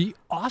 Would be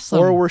awesome.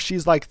 Or where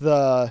she's like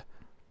the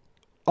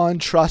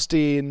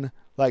untrusting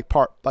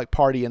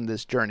party in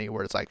this journey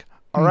where it's like,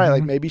 all right,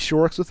 like maybe she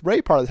works with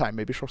Rey part of the time,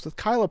 maybe she works with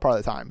Kylo part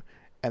of the time.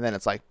 And then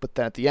it's like, but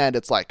then at the end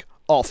it's like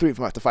all 3 of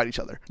them have to fight each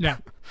other. Yeah.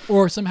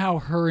 Or somehow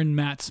her and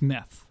Matt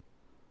Smith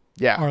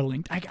are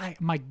linked.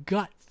 My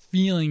gut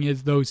feeling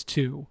is those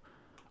two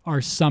are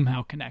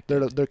somehow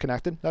connected. They're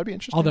connected? That'd be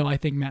interesting. Although I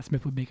think Matt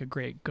Smith would make a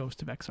great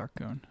Ghost of Exar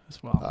Kun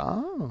as well.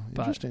 Oh,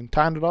 interesting.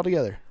 Tying it all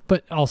together.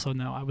 But also,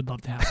 no, I would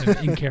love to have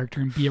him in character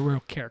and be a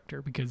real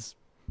character because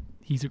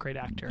he's a great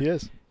actor. He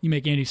is. You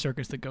make Andy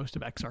Serkis the Ghost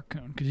of Exar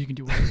Kun because you can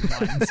do whatever you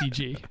want in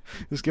CG.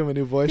 Just give him a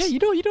new voice. Yeah, you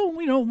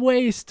don't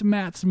waste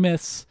Matt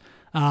Smith's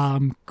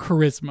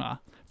charisma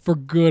for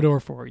good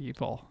or for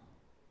evil.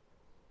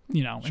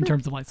 In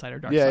terms of light side or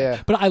dark side.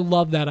 Yeah. But I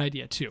love that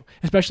idea too,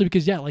 especially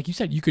because like you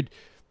said, you could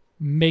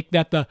make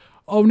that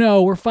oh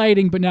no, we're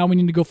fighting, but now we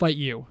need to go fight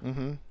you,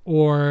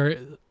 or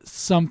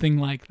something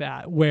like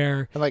that.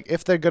 Where and like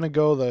if they're gonna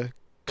go the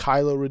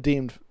Kylo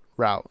redeemed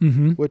route,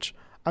 which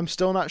I'm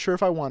still not sure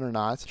if I want or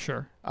not.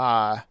 Sure.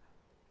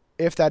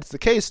 If that's the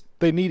case,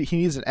 he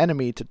needs an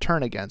enemy to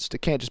turn against.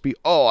 It can't just be,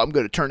 I'm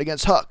going to turn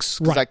against Hux,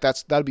 because like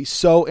that'd be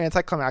so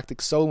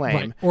anticlimactic, so lame.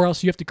 Right. Or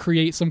else you have to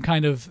create some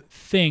kind of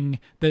thing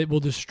that will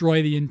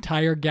destroy the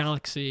entire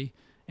galaxy,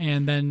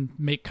 and then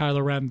make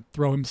Kylo Ren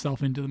throw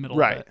himself into the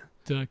middle of it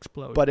to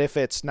explode. But if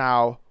it's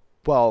now,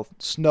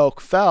 Snoke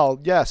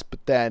fell, yes,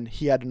 but then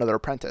he had another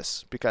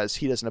apprentice because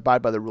he doesn't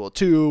abide by the rule of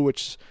 2,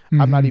 which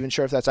I'm not even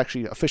sure if that's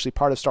actually officially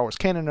part of Star Wars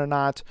canon or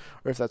not,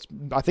 or if that's,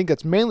 I think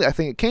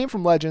it came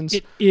from Legends.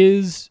 It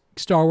is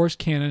Star Wars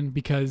canon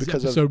because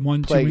episode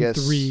 1, 2, and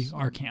 3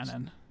 are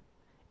canon.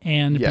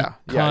 And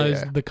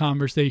because the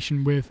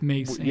conversation with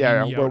Mace and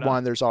Yoda. Where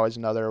one, there's always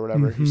another or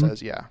whatever he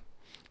says,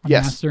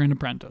 Master and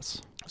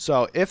apprentice.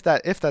 So if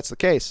that's the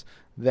case,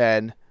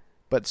 then...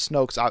 But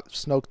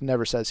Snoke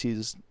never says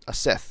he's a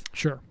Sith.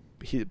 Sure.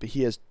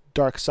 He has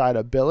dark side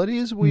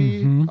abilities,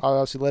 we are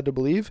obviously led to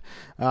believe.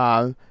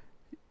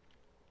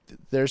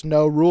 There's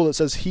no rule that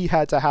says he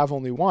had to have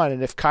only one.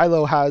 And if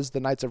Kylo has the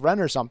Knights of Ren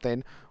or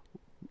something,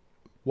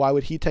 why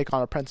would he take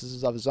on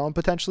apprentices of his own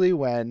potentially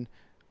when,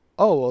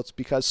 it's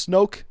because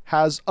Snoke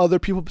has other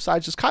people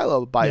besides just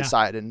Kylo by his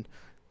side. And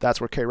that's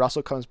where Kerry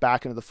Russell comes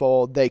back into the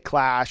fold. They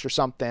clash or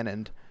something.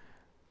 And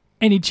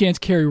any chance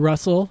Kerry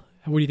Russell...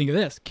 What do you think of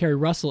this? Kerry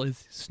Russell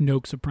is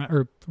Snoke's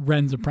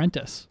Ren's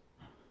apprentice.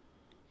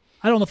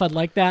 I don't know if I'd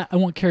like that. I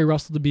want Kerry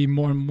Russell to be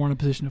more in a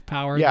position of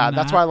power. Yeah,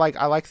 that's why I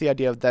like the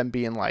idea of them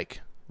being like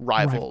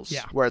rivals,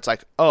 where it's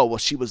like,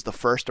 she was the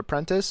first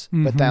apprentice,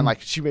 but then like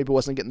she maybe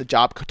wasn't getting the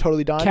job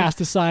totally done. Cast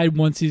aside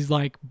once he's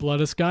like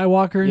Blood of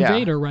Skywalker and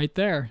Vader right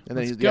there. And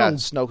then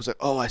Snoke was like,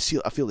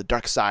 I feel the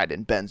dark side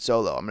in Ben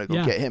Solo. I'm gonna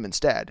go get him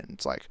instead. And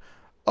it's like,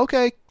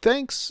 okay,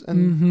 thanks.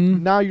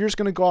 And now you're just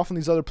going to go off on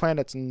these other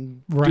planets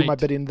and do my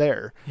bidding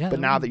there. Yeah, but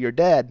now that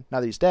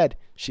he's dead,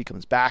 she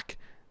comes back.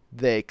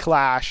 They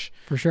clash.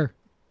 For sure.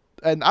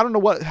 and I don't know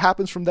what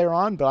happens from there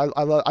on, but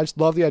I just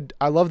love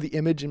the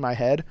image in my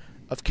head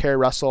of Keri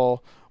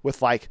Russell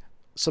with like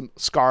some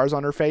scars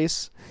on her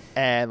face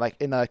and like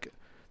in like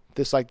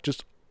this like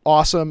just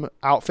awesome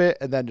outfit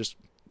and then just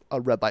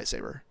a red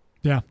lightsaber.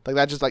 Yeah. Like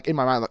that just like in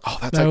my mind, like, oh,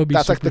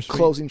 that's like the sweet.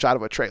 closing shot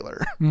of a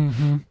trailer,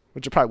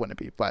 which it probably wouldn't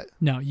be, but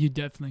no, you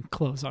definitely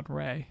close on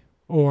Rey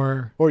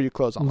or you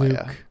close on Luke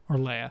Leia or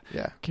Leia.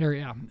 Yeah.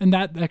 Carry on. And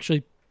that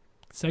actually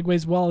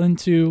segues well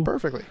into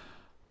perfectly.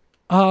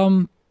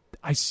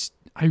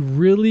 I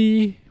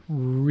really,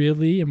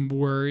 really am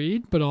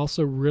worried, but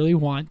also really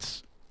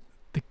want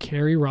the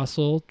Keri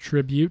Russell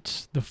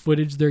tribute, the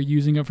footage they're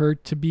using of her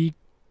to be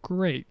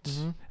great.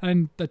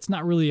 And that's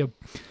not really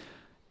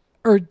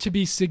or to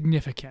be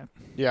significant.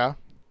 Yeah.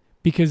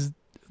 Because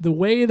the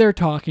way they're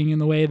talking and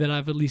the way that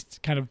I've at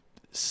least kind of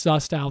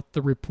sussed out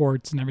the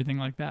reports and everything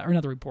like that, or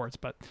not the reports,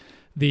 but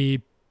the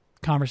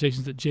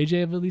conversations that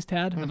JJ have at least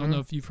had. I don't know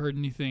if you've heard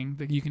anything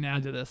that you can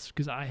add to this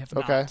because I have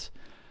not.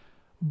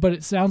 But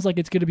it sounds like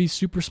it's going to be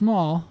super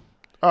small.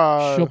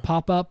 She'll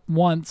pop up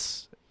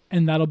once,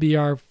 and that'll be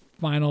our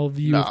final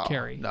view of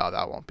Keri. No,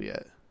 that won't be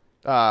it.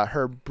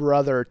 Her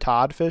brother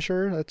Todd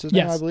Fisher, that's his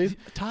name, I believe.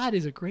 Todd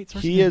is a great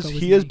source. He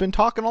has been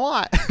talking a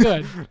lot.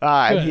 Good.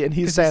 And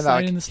he's saying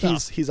that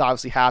like, he's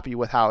obviously happy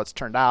with how it's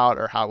turned out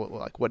or how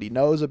like what he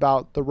knows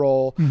about the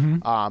role.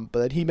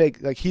 But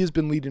he's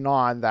been leading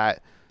on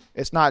that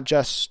it's not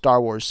just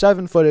Star Wars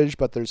 7 footage,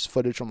 but there's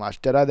footage from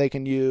Last Jedi they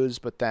can use.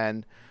 But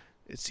then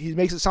he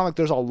makes it sound like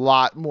there's a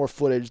lot more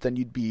footage than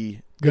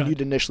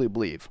you'd initially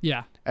believe.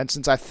 Yeah. And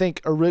since I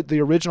think the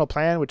original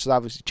plan, which has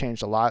obviously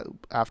changed a lot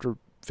after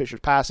Fisher's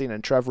passing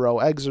and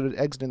Trevorrow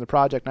exiting the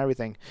project and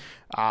everything,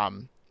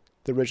 the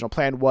original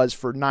plan was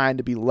for 9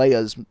 to be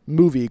Leia's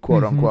movie,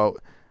 quote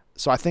unquote.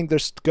 So I think they're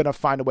going to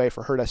find a way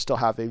for her to still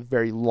have a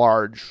very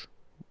large,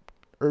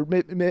 or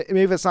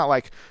maybe it's not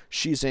like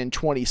she's in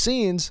 20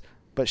 scenes,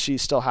 but she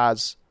still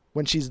has,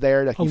 when she's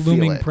there, like, a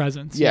looming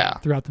presence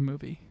throughout the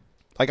movie.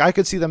 Like, I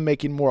could see them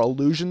making more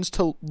allusions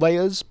to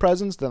Leia's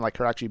presence than like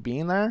her actually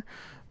being there.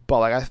 But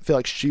like, I feel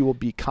like she will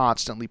be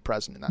constantly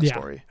present in that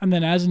story. And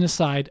then as an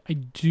aside, I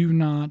do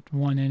not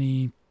want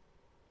any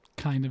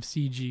kind of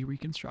CG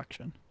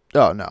reconstruction.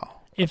 Oh no.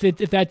 If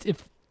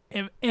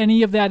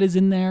any of that is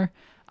in there,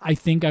 I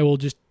think I will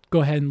just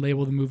go ahead and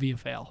label the movie a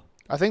fail.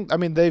 I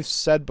mean, they've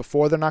said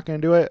before they're not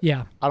going to do it.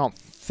 Yeah. I don't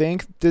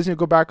think Disney will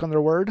go back on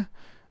their word.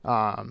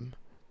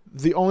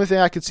 The only thing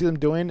I could see them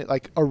doing,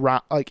 like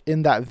around, like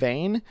in that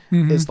vein,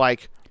 is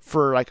like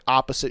for like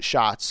opposite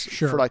shots.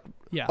 Sure. For like,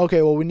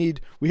 okay, well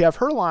we have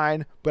her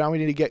line, but now we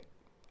need to get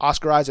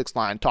Oscar Isaac's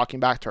line talking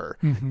back to her,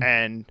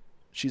 and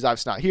she's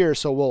obviously not here,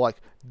 so we'll like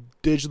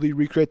digitally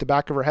recreate the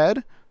back of her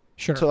head.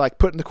 Sure. To like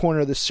put in the corner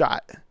of this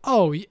shot.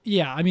 Oh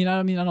yeah, I mean, I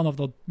don't know if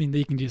they'll. I mean,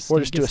 they can just or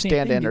just do a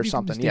stand-in or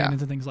something.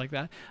 Stand-ins and things like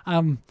that.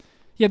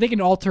 Yeah, they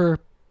can alter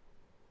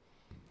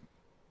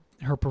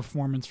her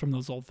performance from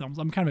those old films.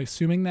 I'm kind of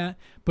assuming that,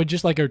 but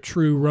just like a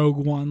true Rogue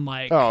One,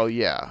 like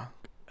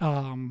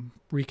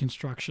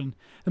reconstruction.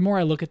 The more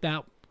I look at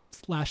that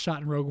last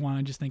shot in Rogue One,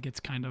 I just think it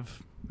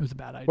was a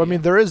bad idea. Well, I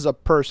mean, there is a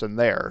person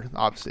there.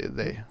 Obviously,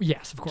 they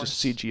of course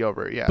just CG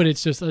over it. Yeah, but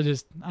it's just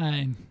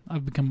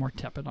I've become more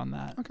tepid on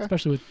that,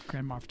 especially with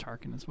Grand Moff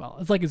Tarkin as well.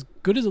 It's like as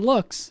good as it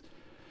looks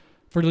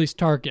for at least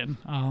Tarkin.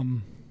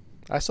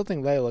 I still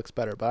think Leia looks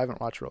better, but I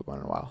haven't watched Rogue One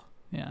in a while.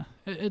 Yeah,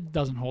 it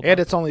doesn't hold up. And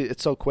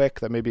it's so quick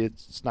that maybe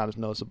it's not as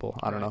noticeable.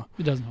 I don't know.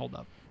 It doesn't hold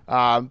up.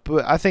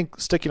 But I think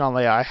sticking on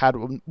Leia, I had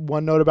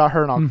one note about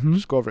her, and I'll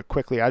just go over it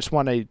quickly. I just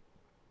want a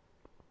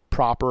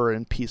proper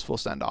and peaceful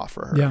send-off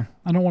for her. Yeah,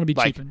 I don't want to be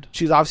cheapened.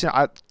 She's obviously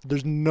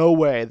there's no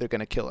way they're going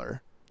to kill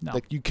her. No.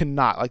 Like, you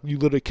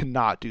literally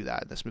cannot do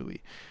that in this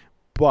movie.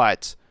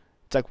 But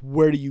it's like,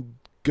 where do you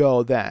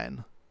go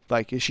then?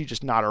 Like, is she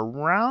just not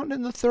around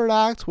in the third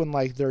act when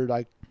like they're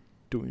like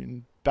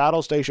doing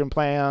battle station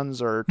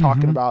plans or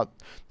talking about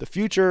the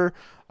future?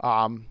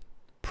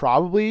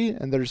 Probably,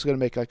 and they're just going to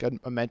make like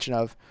a mention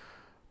of,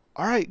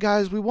 all right,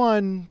 guys, we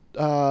won.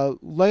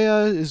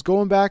 Leia is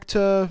going back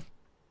to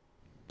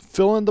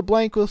fill in the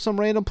blank with some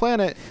random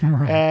planet,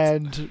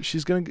 and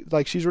she's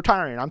she's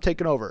retiring. I'm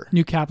taking over.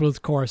 New capital is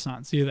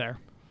Coruscant. See you there.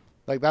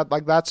 Like that.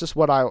 Like that's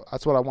what I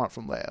want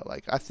from Leia.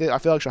 Like I feel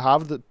like she'll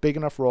have the big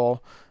enough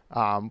role,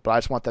 but I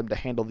just want them to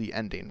handle the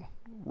ending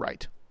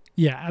right.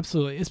 Yeah,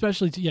 absolutely.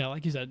 Especially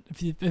like you said,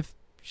 if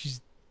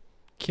she's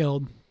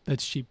killed,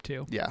 that's cheap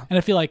too. Yeah, and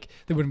I feel like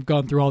they would have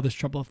gone through all this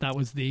trouble if that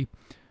was the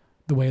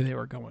way they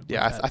were going.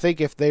 Yeah, I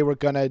think if they were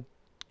gonna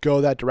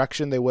go that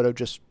direction, they would have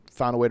just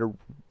found a way to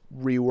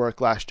rework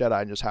Last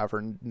Jedi and just have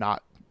her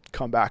not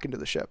come back into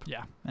the ship.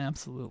 Yeah,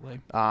 absolutely.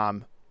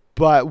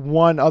 But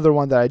one other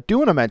one that I do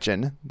want to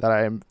mention that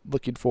I am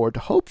looking forward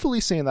to hopefully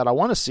seeing, that I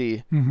want to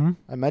see,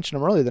 I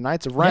mentioned him earlier, the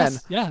Knights of Ren.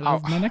 Yes, yeah, that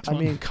was my next one. I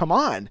mean, come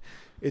on.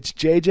 It's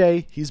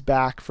JJ. He's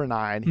back for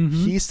 9.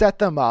 He set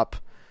them up.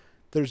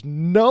 There's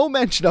no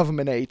mention of him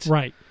in 8.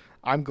 Right.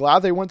 I'm glad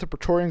they went to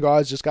Praetorian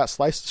Guards, just got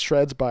sliced to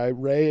shreds by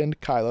Rey and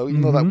Kylo,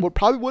 even though that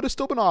probably would have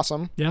still been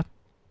awesome. Yeah.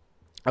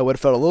 I would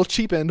have felt a little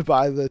cheapened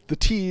by the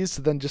tease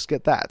to then just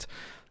get that.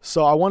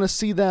 So I want to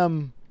see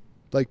them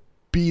like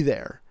be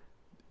there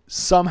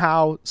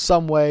somehow,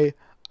 some way.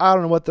 I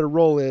don't know what their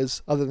role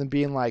is other than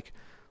being like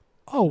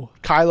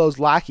Kylo's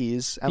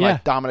lackeys, and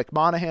like Dominic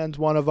Monaghan's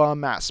one of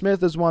them, Matt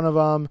Smith is one of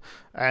them,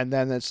 and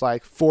then it's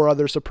like 4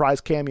 other surprise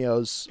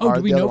cameos. Oh,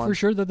 do we know for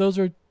sure that those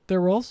are their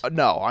roles?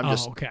 No, I'm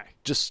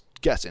just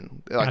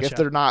guessing. Like if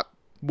they're not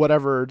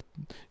whatever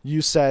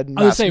you said.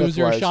 I would say, was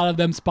there a shot of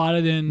them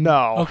spotted in?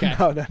 No. Okay.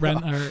 No.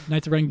 Or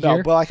Knights of Ren gear?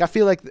 No, but like I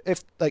feel like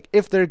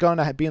if they're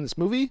gonna be in this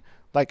movie,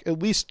 like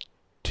at least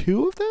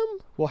 2 of them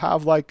will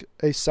have like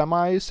a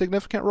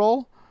semi-significant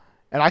role,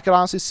 and I could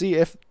honestly see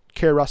if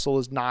Keri Russell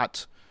is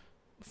not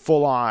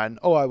full on.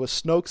 Oh, I was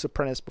Snoke's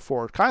apprentice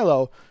before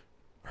Kylo.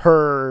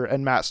 Her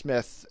and Matt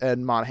Smith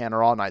and Monaghan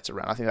are all Knights of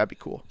Ren. I think that'd be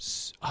cool.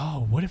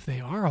 Oh, what if they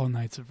are all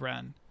Knights of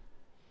Ren?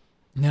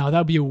 No, that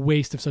would be a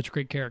waste of such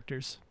great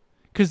characters.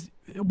 Because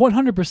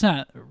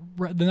 100%,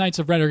 the Knights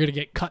of Ren are going to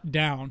get cut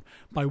down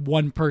by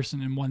one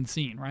person in one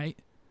scene, right?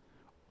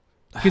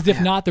 Because if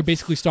not, they're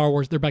basically Star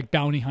Wars. They're like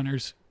bounty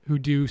hunters who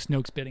do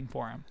Snoke's bidding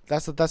for him.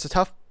 That's a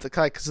tough.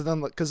 Because then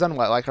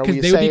what? Like, are we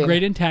saying? Because they would be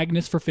great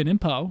antagonists for Finn and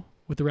Poe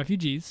with the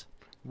refugees.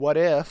 What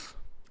if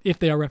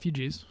they are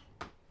refugees?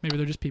 Maybe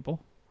they're just people.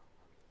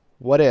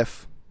 What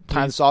if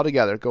time this all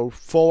together? Go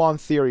full on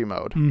theory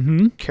mode.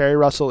 Mm-hmm. Keri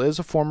Russell is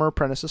a former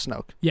apprentice of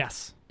Snoke.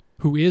 Yes.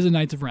 Who is a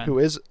Knights of Ren?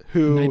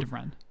 Knight of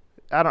Ren?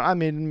 I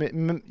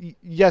mean,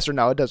 yes or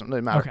no, it doesn't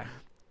really matter. Okay.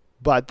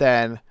 But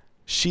then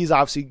she's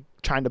obviously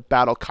trying to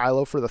battle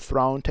Kylo for the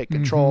throne, take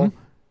control. Mm-hmm.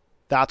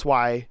 That's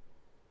why.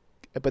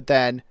 But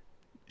then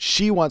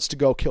she wants to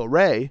go kill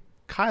Rey.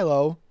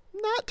 Kylo,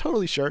 not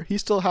totally sure. He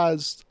still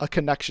has a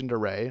connection to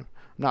Rey. I'm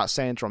not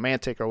saying it's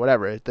romantic or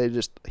whatever.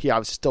 He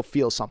obviously still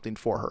feels something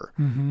for her.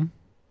 Mm-hmm.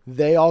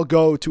 They all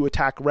go to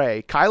attack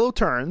Rey. Kylo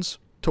turns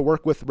to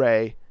work with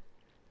Rey.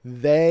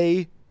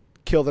 They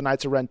kill the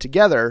Knights of Ren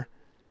together.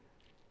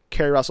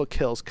 Keri Russell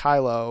kills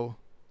Kylo.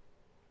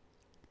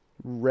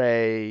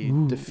 Rey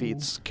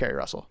defeats Keri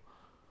Russell.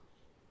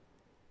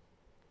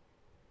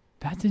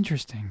 That's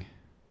interesting.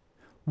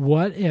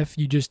 What if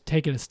you just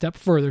take it a step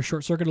further,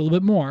 short circuit a little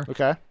bit more?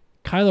 Okay.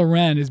 Kylo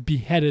Ren is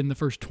beheaded in the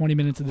first 20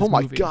 minutes of this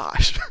movie. Oh my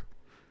gosh.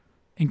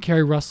 And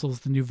Keri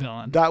Russell's the new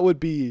villain. That would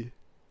be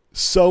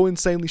so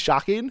insanely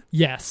shocking.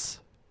 Yes.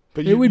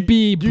 But it would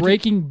be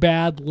Breaking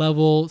Bad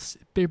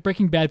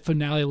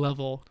finale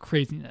level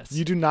craziness.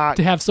 You do not.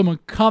 To have someone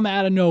come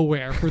out of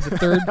nowhere for the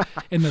third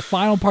and the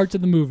final parts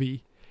of the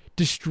movie,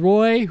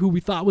 destroy who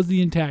we thought was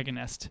the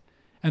antagonist,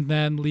 and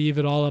then leave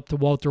it all up to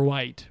Walter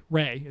White,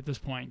 Rey at this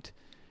point,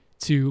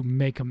 to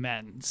make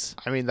amends.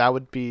 I mean, that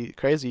would be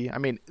crazy. I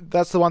mean,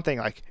 that's the one thing.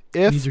 Like,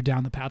 if these are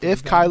down the path.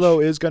 If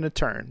Kylo is going to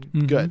turn,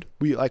 good.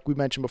 We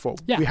mentioned before.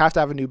 Yeah. We have to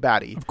have a new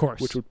baddie, of course,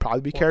 which would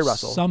probably be Keri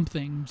Russell.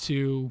 Something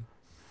to,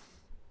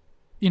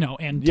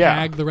 and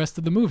tag the rest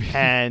of the movie.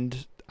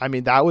 And I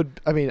mean, I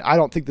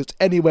don't think there's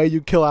any way you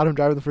kill Adam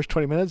Driver in the first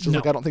 20 minutes. Just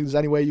like I don't think there's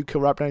any way you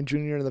kill Robert Downey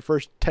Jr. in the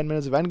first 10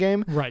 minutes of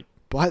Endgame. Right.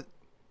 But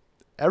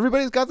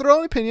everybody's got their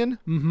own opinion.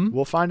 Mm-hmm.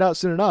 We'll find out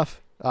soon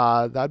enough.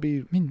 That'd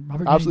be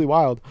absolutely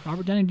wild.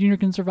 Robert Downey Jr.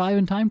 can survive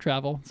in time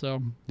travel,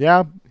 so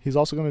yeah, he's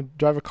also going to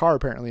drive a car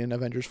apparently in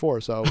Avengers 4.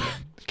 So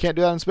can't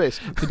do that in space.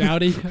 It's an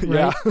Audi,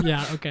 right?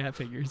 Yeah. Okay, that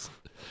figures.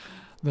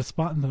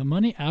 The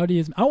money Audi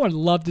is. I would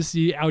love to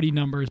see Audi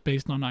numbers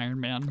based on Iron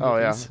Man movies. Oh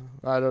yeah,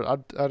 I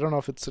don't know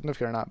if it's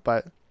significant or not,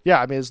 but yeah,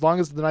 I mean, as long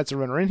as the Knights of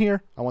Ren are in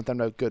here, I want them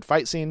to have a good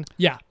fight scene.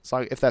 Yeah.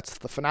 So if that's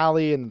the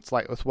finale and it's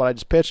like with what I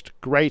just pitched,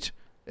 great.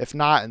 If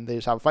not, and they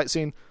just have a fight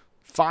scene,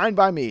 fine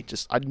by me.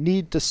 Just I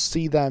need to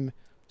see them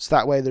so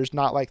that way there's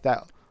not like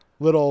that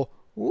little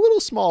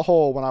small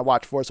hole when I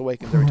watch Force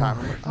Awakens every time.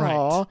 I'm like,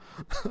 right.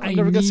 I'm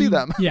never gonna see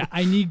them. Yeah,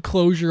 I need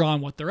closure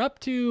on what they're up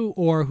to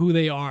or who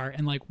they are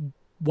and like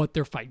what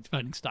their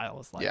fighting style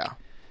is like. Yeah.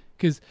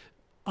 Because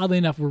oddly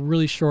enough, we're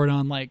really short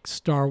on like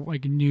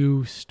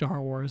new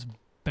Star Wars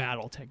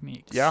battle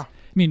techniques. Yeah.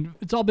 I mean,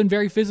 it's all been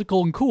very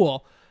physical and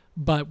cool,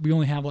 but we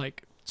only have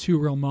like 2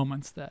 real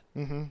moments that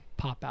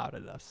pop out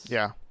at us.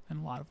 Yeah. In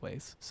a lot of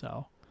ways.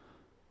 So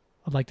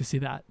I'd like to see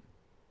that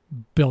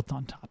built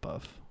on top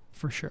of,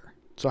 for sure.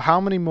 So how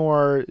many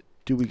more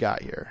do we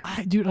got here?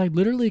 I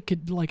literally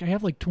could, I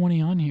have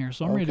 20 on here,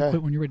 so I'm ready to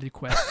quit when you're ready to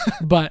quit.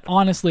 But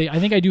honestly, I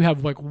think I do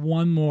have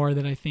one more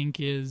that I think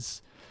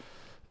is...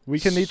 We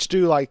can each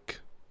do I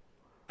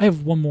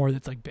have one more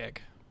that's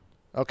big.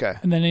 Okay.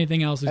 And then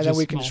anything else is and then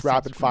we can just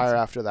rapid fire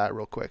after that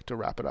real quick to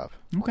wrap it up.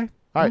 Okay.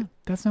 All right.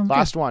 That sounds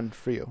Last good. one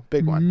for you.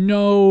 Big one.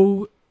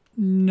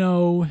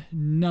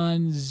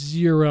 None,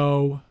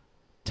 zero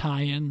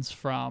tie-ins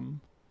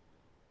from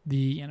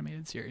the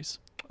animated series.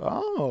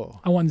 Oh.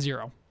 I want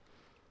 0.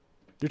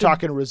 You're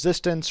talking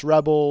Resistance,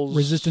 Rebels.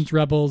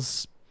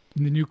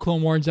 The new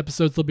Clone Wars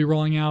episodes they'll be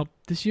rolling out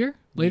this year?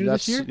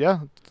 This year? Yeah,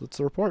 that's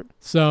the report.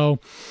 So,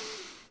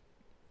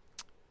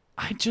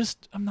 I'm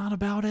not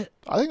about it.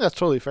 I think that's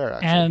totally fair,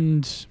 actually.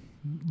 And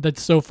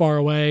that's so far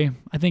away.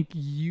 I think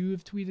you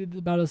have tweeted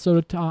about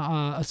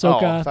Ahsoka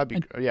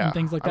and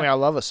things like that. I mean, I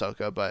love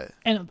Ahsoka, but...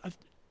 And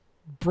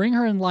bring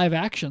her in live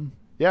action.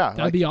 Yeah.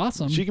 That'd be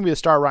awesome. She can be the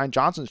star of Rian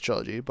Johnson's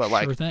trilogy, but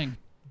sure thing.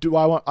 Do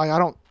I want... I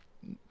don't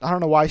I don't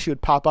know why she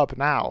would pop up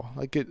now.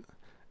 Like it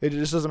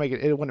just doesn't make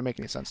it. It wouldn't make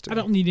any sense to me. I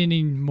don't need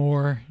any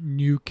more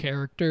new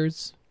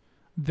characters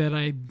that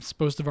I'm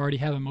supposed to already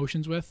have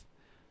emotions with.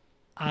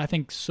 I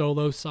think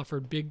Solo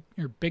suffered big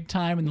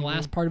time in the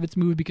last part of its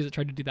movie because it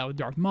tried to do that with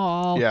Darth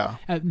Maul. Yeah.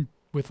 And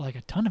with like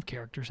a ton of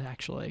characters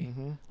actually,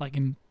 like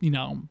in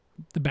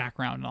the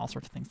background and all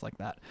sorts of things like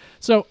that.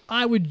 So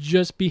I would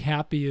just be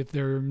happy if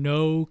there are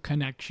no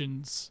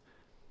connections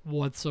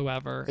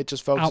whatsoever. It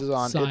just focuses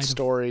on outside its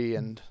story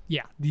and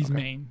these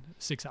main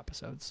 6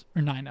 episodes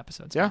or 9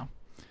 episodes. Yeah. Now.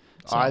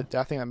 So, I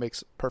think that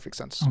makes perfect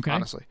sense. Okay.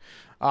 Honestly.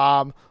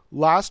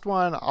 Last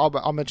one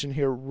I'll mention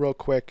here real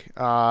quick.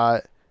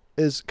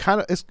 Is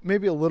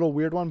maybe a little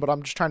weird one, but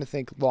I'm just trying to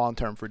think long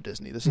term for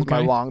Disney. This is my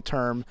long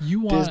term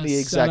Disney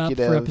executive set up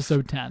for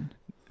episode 10.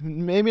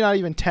 Maybe not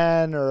even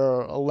 10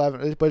 or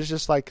 11, but it's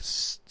just like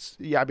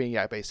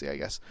basically, I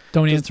guess.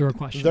 Don't answer a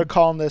question. They're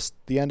calling this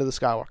the end of the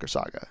Skywalker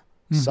saga.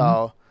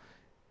 So,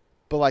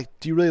 but like,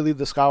 do you really leave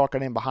the Skywalker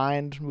name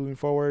behind moving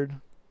forward?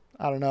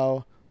 I don't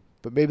know,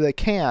 but maybe they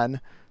can,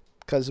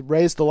 because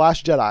Rey's the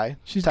last Jedi.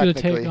 She's going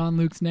to take on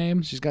Luke's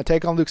name. She's going to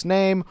take on Luke's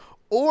name,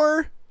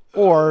 or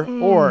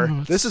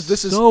this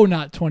is so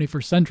not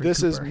 21st century.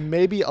 This Cooper. is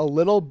maybe a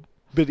little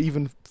bit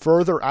even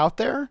further out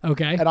there.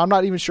 Okay. And I'm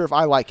not even sure if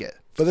I like it.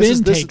 But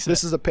Finn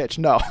this is a pitch.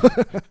 No.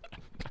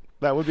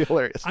 That would be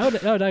hilarious. I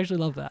would actually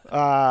love that.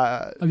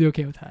 I'd be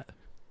okay with that.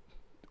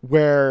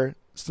 Where,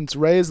 since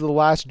Rey is the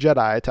last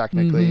Jedi,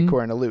 technically,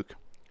 according to Luke,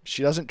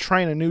 she doesn't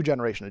train a new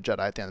generation of Jedi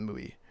at the end of the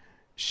movie.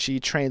 She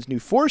trains new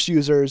Force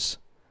users,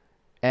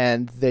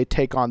 and they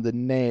take on the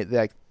name.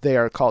 They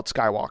are called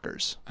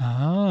Skywalkers.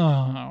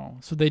 Oh,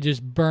 so they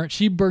just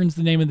she burns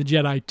the name of the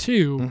Jedi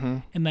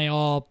too, and they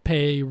all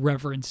pay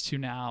reverence to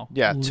now.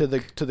 Yeah,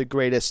 Luke. to the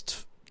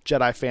greatest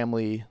Jedi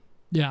family.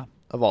 Yeah.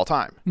 Of all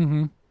time.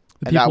 Mm-hmm.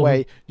 And that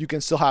way you can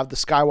still have the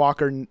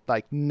Skywalker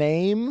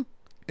name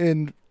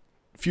in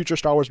future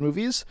Star Wars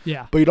movies.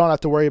 Yeah. But you don't have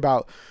to worry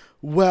about,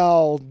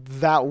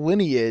 that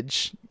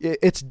lineage,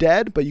 it's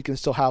dead, but you can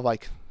still have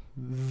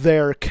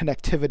their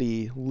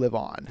connectivity live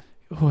on.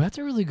 Oh, that's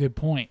a really good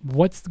point.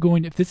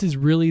 If this is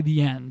really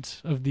the end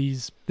of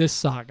this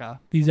saga,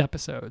 these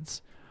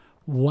episodes,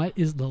 what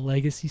is the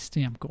legacy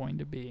stamp going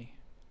to be?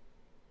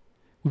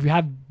 We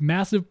have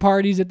massive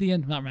parties at the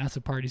end, not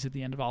massive parties at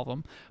the end of all of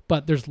them,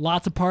 but there's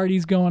lots of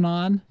parties going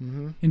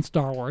on in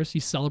Star Wars.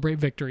 You celebrate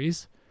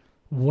victories.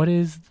 What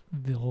is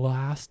the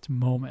last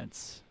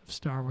moments of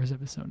Star Wars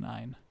Episode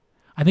 9?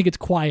 I think it's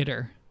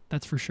quieter,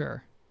 that's for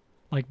sure.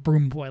 Like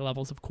Broom Boy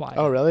levels of quiet.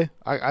 Oh, really?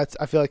 I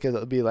feel like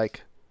it'll be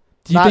like...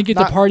 Do you think it's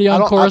a party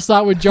on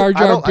Coruscant with Jar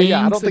Jar Binks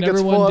I don't think and it's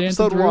everyone full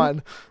dancing episode through?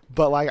 1,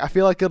 but I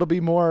feel like it'll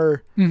be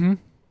more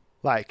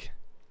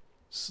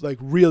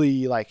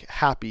really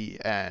happy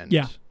and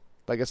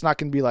it's not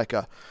gonna be like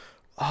a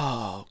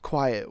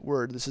quiet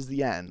word, this is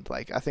the end.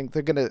 I think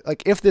they're gonna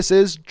if this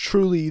is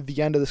truly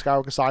the end of the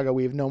Skywalker saga,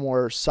 we have no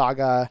more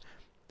saga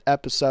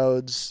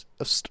episodes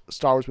of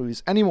Star Wars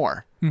movies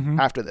anymore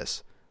after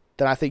this,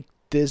 then I think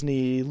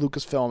Disney,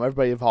 Lucasfilm,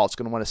 everybody involved is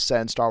going to want to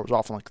send Star Wars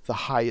off on the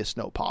highest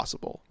note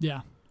possible.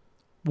 Yeah.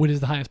 What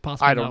is the highest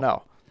possible I don't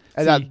know.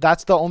 And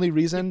that's the only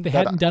reason. If they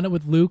hadn't done it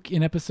with Luke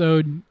in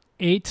Episode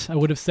 8, I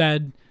would have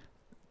said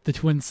the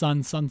twin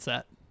sun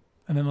sunset,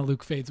 and then the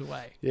Luke fades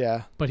away.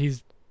 Yeah. But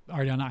he's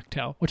already on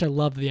Octo, which I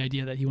love the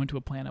idea that he went to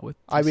a planet with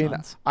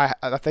suns. I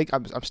think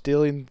I'm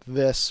stealing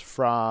this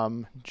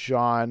from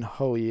John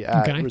Hoey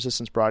at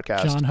Resistance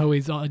Broadcast. John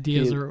Hoey's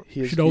ideas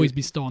should always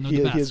be stolen. They're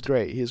the best. He is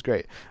great. He is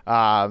great.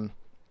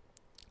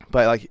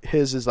 But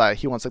his is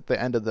he wants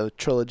the end of the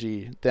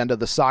trilogy, the end of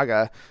the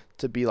saga,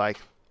 to be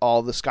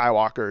all the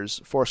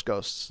Skywalkers, Force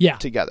Ghosts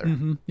together.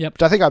 Mm-hmm. Yep.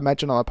 Which I think I've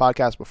mentioned on the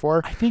podcast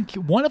before. I think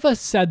one of us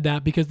said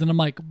that because then I'm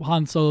like,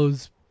 Han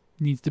Solo's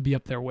needs to be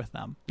up there with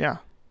them. Yeah.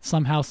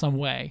 Somehow, some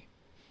way.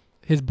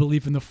 His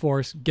belief in the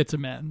Force gets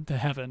him into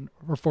heaven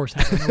or Force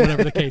heaven or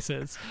whatever the case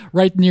is.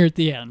 Right near at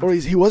the end. Or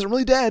he wasn't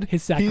really dead.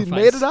 His sacrifice. He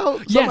made it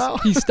out somehow.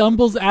 Yes, he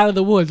stumbles out of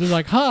the woods. They're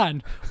like,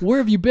 Han, where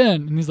have you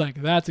been? And he's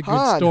like, that's a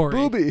good story.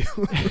 Booby.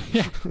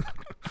 Yeah.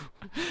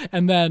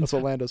 And then... That's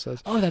what Lando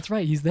says. Oh, that's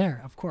right. He's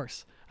there, of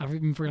course. I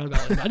even forgot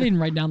about it. I didn't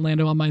write down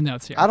Lando on my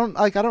notes here. I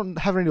don't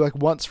have any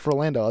wants for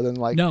Lando other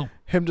than no.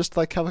 him just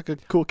have a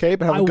cool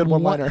cape and have a good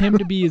one-liner. I want him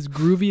to be as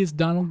groovy as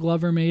Donald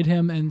Glover made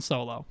him in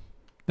Solo.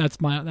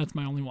 That's my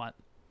only want.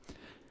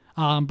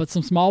 But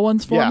some small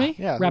ones for me.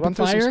 Yeah, rapid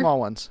fire. Some small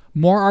ones.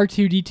 More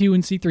R2-D2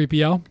 and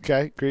C-3PO.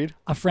 Okay, agreed.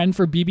 A friend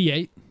for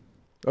BB-8.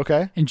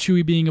 Okay. And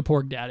Chewie being a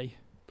porg daddy.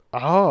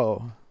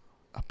 Oh,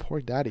 a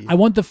porg daddy. I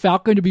want the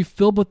Falcon to be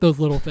filled with those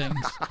little things.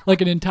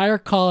 An entire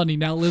colony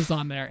now lives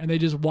on there, and they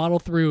just waddle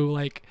through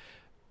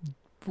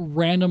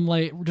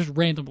randomly,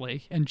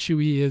 and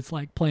Chewie is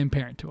playing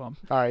parent to them.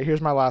 All right,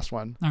 here's my last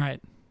one. All right.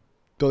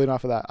 Building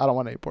off of that, I don't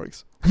want any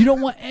porgs. You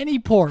don't want any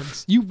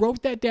porgs? You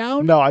wrote that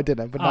down? No, I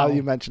didn't, but now that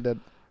you mentioned it.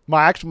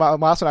 My last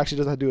one actually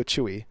doesn't have to do with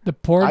Chewie. The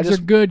porgs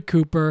are good,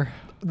 Cooper.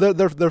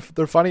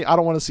 They're funny. I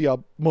don't want to see a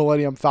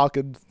Millennium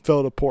Falcon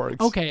filled with porgs.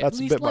 Okay, that's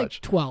at least a bit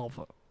much.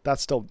 12.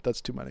 That's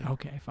too many.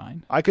 Okay,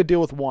 fine. I could deal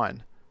with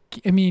one,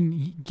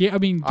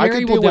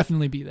 Gary will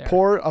definitely be there.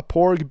 A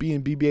Porg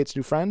being BB-8's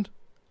new friend.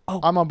 Oh,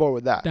 I'm on board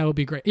with that. That would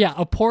be great. Yeah,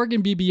 a Porg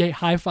and BB-8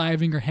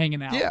 high-fiving or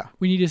hanging out. Yeah.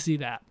 We need to see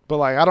that. But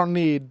like, I don't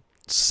need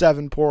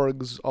 7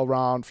 Porgs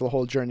around for the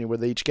whole journey where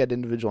they each get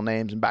individual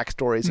names and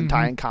backstories and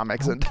tie-in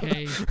comics.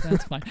 Okay,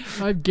 that's fine.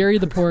 Gary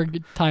the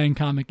Porg tie-in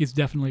comic is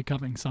definitely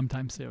coming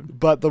sometime soon.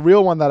 But the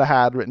real one that I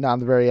had written down at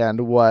the very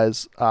end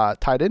was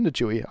tied into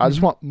Chewie. I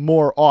just want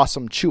more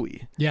awesome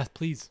Chewie. Yes,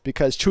 please.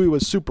 Because Chewie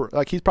was super,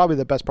 like, he's probably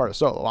the best part of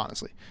Solo,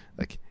 honestly.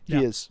 Like,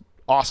 he is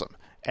awesome.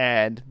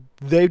 And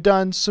they've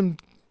done some,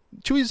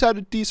 Chewie's had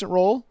a decent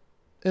role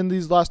in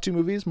these last 2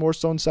 movies, more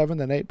so in 7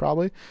 than 8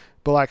 probably.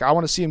 But like, I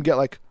want to see him get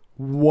like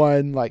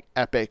one like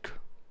epic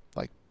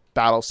like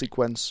battle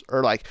sequence,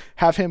 or like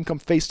have him come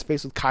face to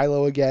face with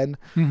Kylo again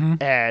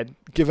and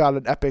give out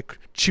an epic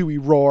Chewie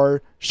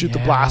roar, shoot the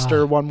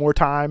blaster one more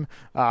time.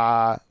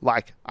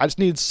 Like, I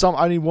need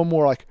one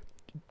more like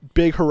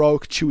big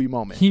heroic Chewie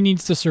moment. He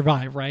needs to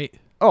survive, right?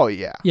 Oh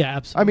yeah. Yeah,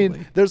 absolutely. I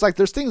mean, there's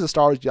things in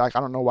Star Wars like, I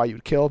don't know why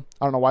you'd kill.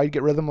 I don't know why you'd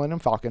get rid of the Millennium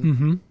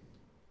Falcon.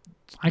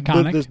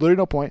 Iconic. There's literally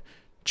no point.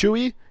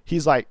 Chewie,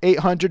 he's like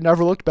 800,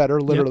 never looked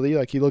better, literally.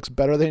 Like, he looks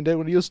better than he did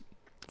when he was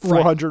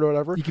 400 or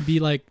whatever. He could be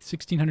like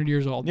 1,600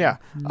 years old. Yeah.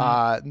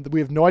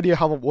 We have no idea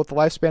what the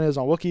lifespan is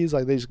on Wookiees.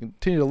 Like, they just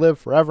continue to live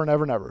forever and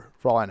ever and ever,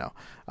 for all I know.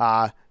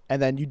 And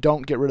then you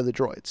don't get rid of the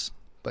droids.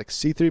 Like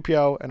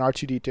C-3PO and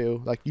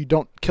R2-D2. Like, you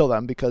don't kill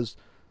them because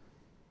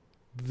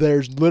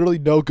there's literally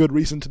no good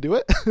reason to do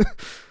it.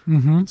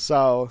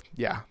 So,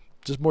 yeah.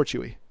 Just more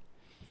Chewie.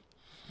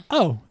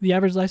 Oh, the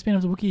average lifespan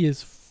of the Wookiee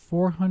is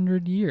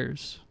 400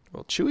 years.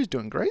 Well, Chewie's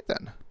doing great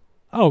then.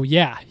 Oh,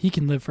 yeah. He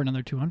can live for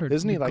another 200.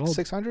 Isn't he like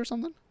 600 or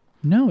something?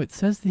 No, it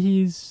says that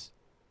he's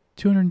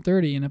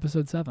 230 in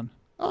episode 7.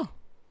 Oh,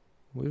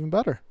 well, even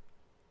better.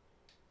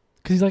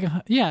 Because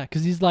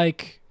he's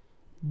like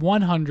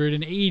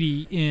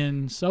 180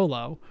 in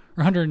Solo,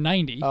 or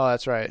 190. Oh,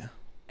 that's right.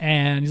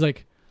 And he's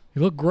like,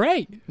 you look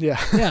great. Yeah.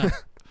 Yeah.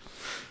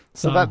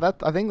 So that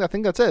I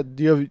think that's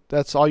it.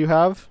 That's all you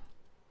have?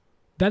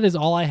 That is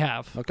all I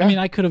have. Okay. I mean,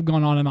 I could have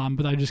gone on and on,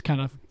 but I just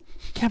kind of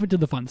kept it to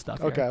the fun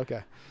stuff.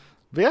 Okay.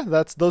 But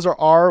yeah, those are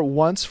our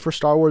wants for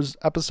Star Wars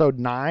Episode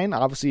 9.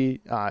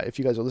 Obviously, if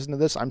you guys are listening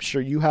to this, I'm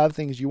sure you have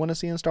things you want to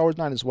see in Star Wars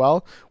 9 as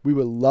well. We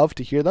would love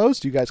to hear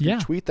those. You guys can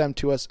tweet them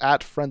to us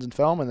at Friends and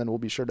Film, and then we'll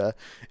be sure to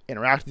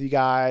interact with you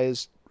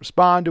guys,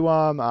 respond to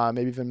them,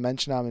 maybe even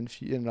mention them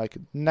in like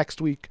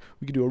next week.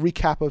 We could do a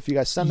recap if you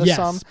guys send us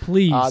some. Yes,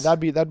 please. That'd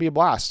be a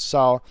blast.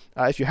 So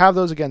if you have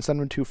those, again, send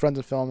them to Friends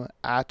and Film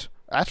at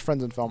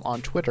Friends and Film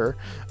on Twitter.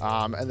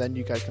 And then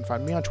you guys can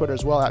find me on Twitter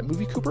as well at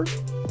Movie Cooper.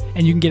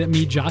 And you can get at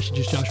me, Josh,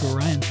 just Joshua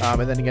Ryan.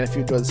 And then again, if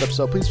you enjoyed this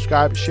episode, please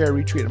subscribe, share,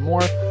 retweet, and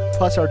more.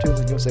 Plus our tunes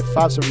and give us a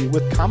 5-star review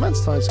with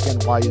comments telling us again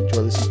why you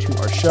enjoy listening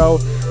to our show.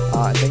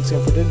 And thanks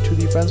again for listening to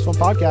the Friends Film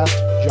Podcast.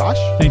 Josh?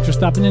 Thanks for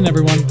stopping in,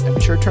 everyone. And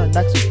be sure to turn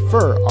next week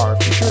for our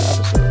future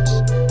episode.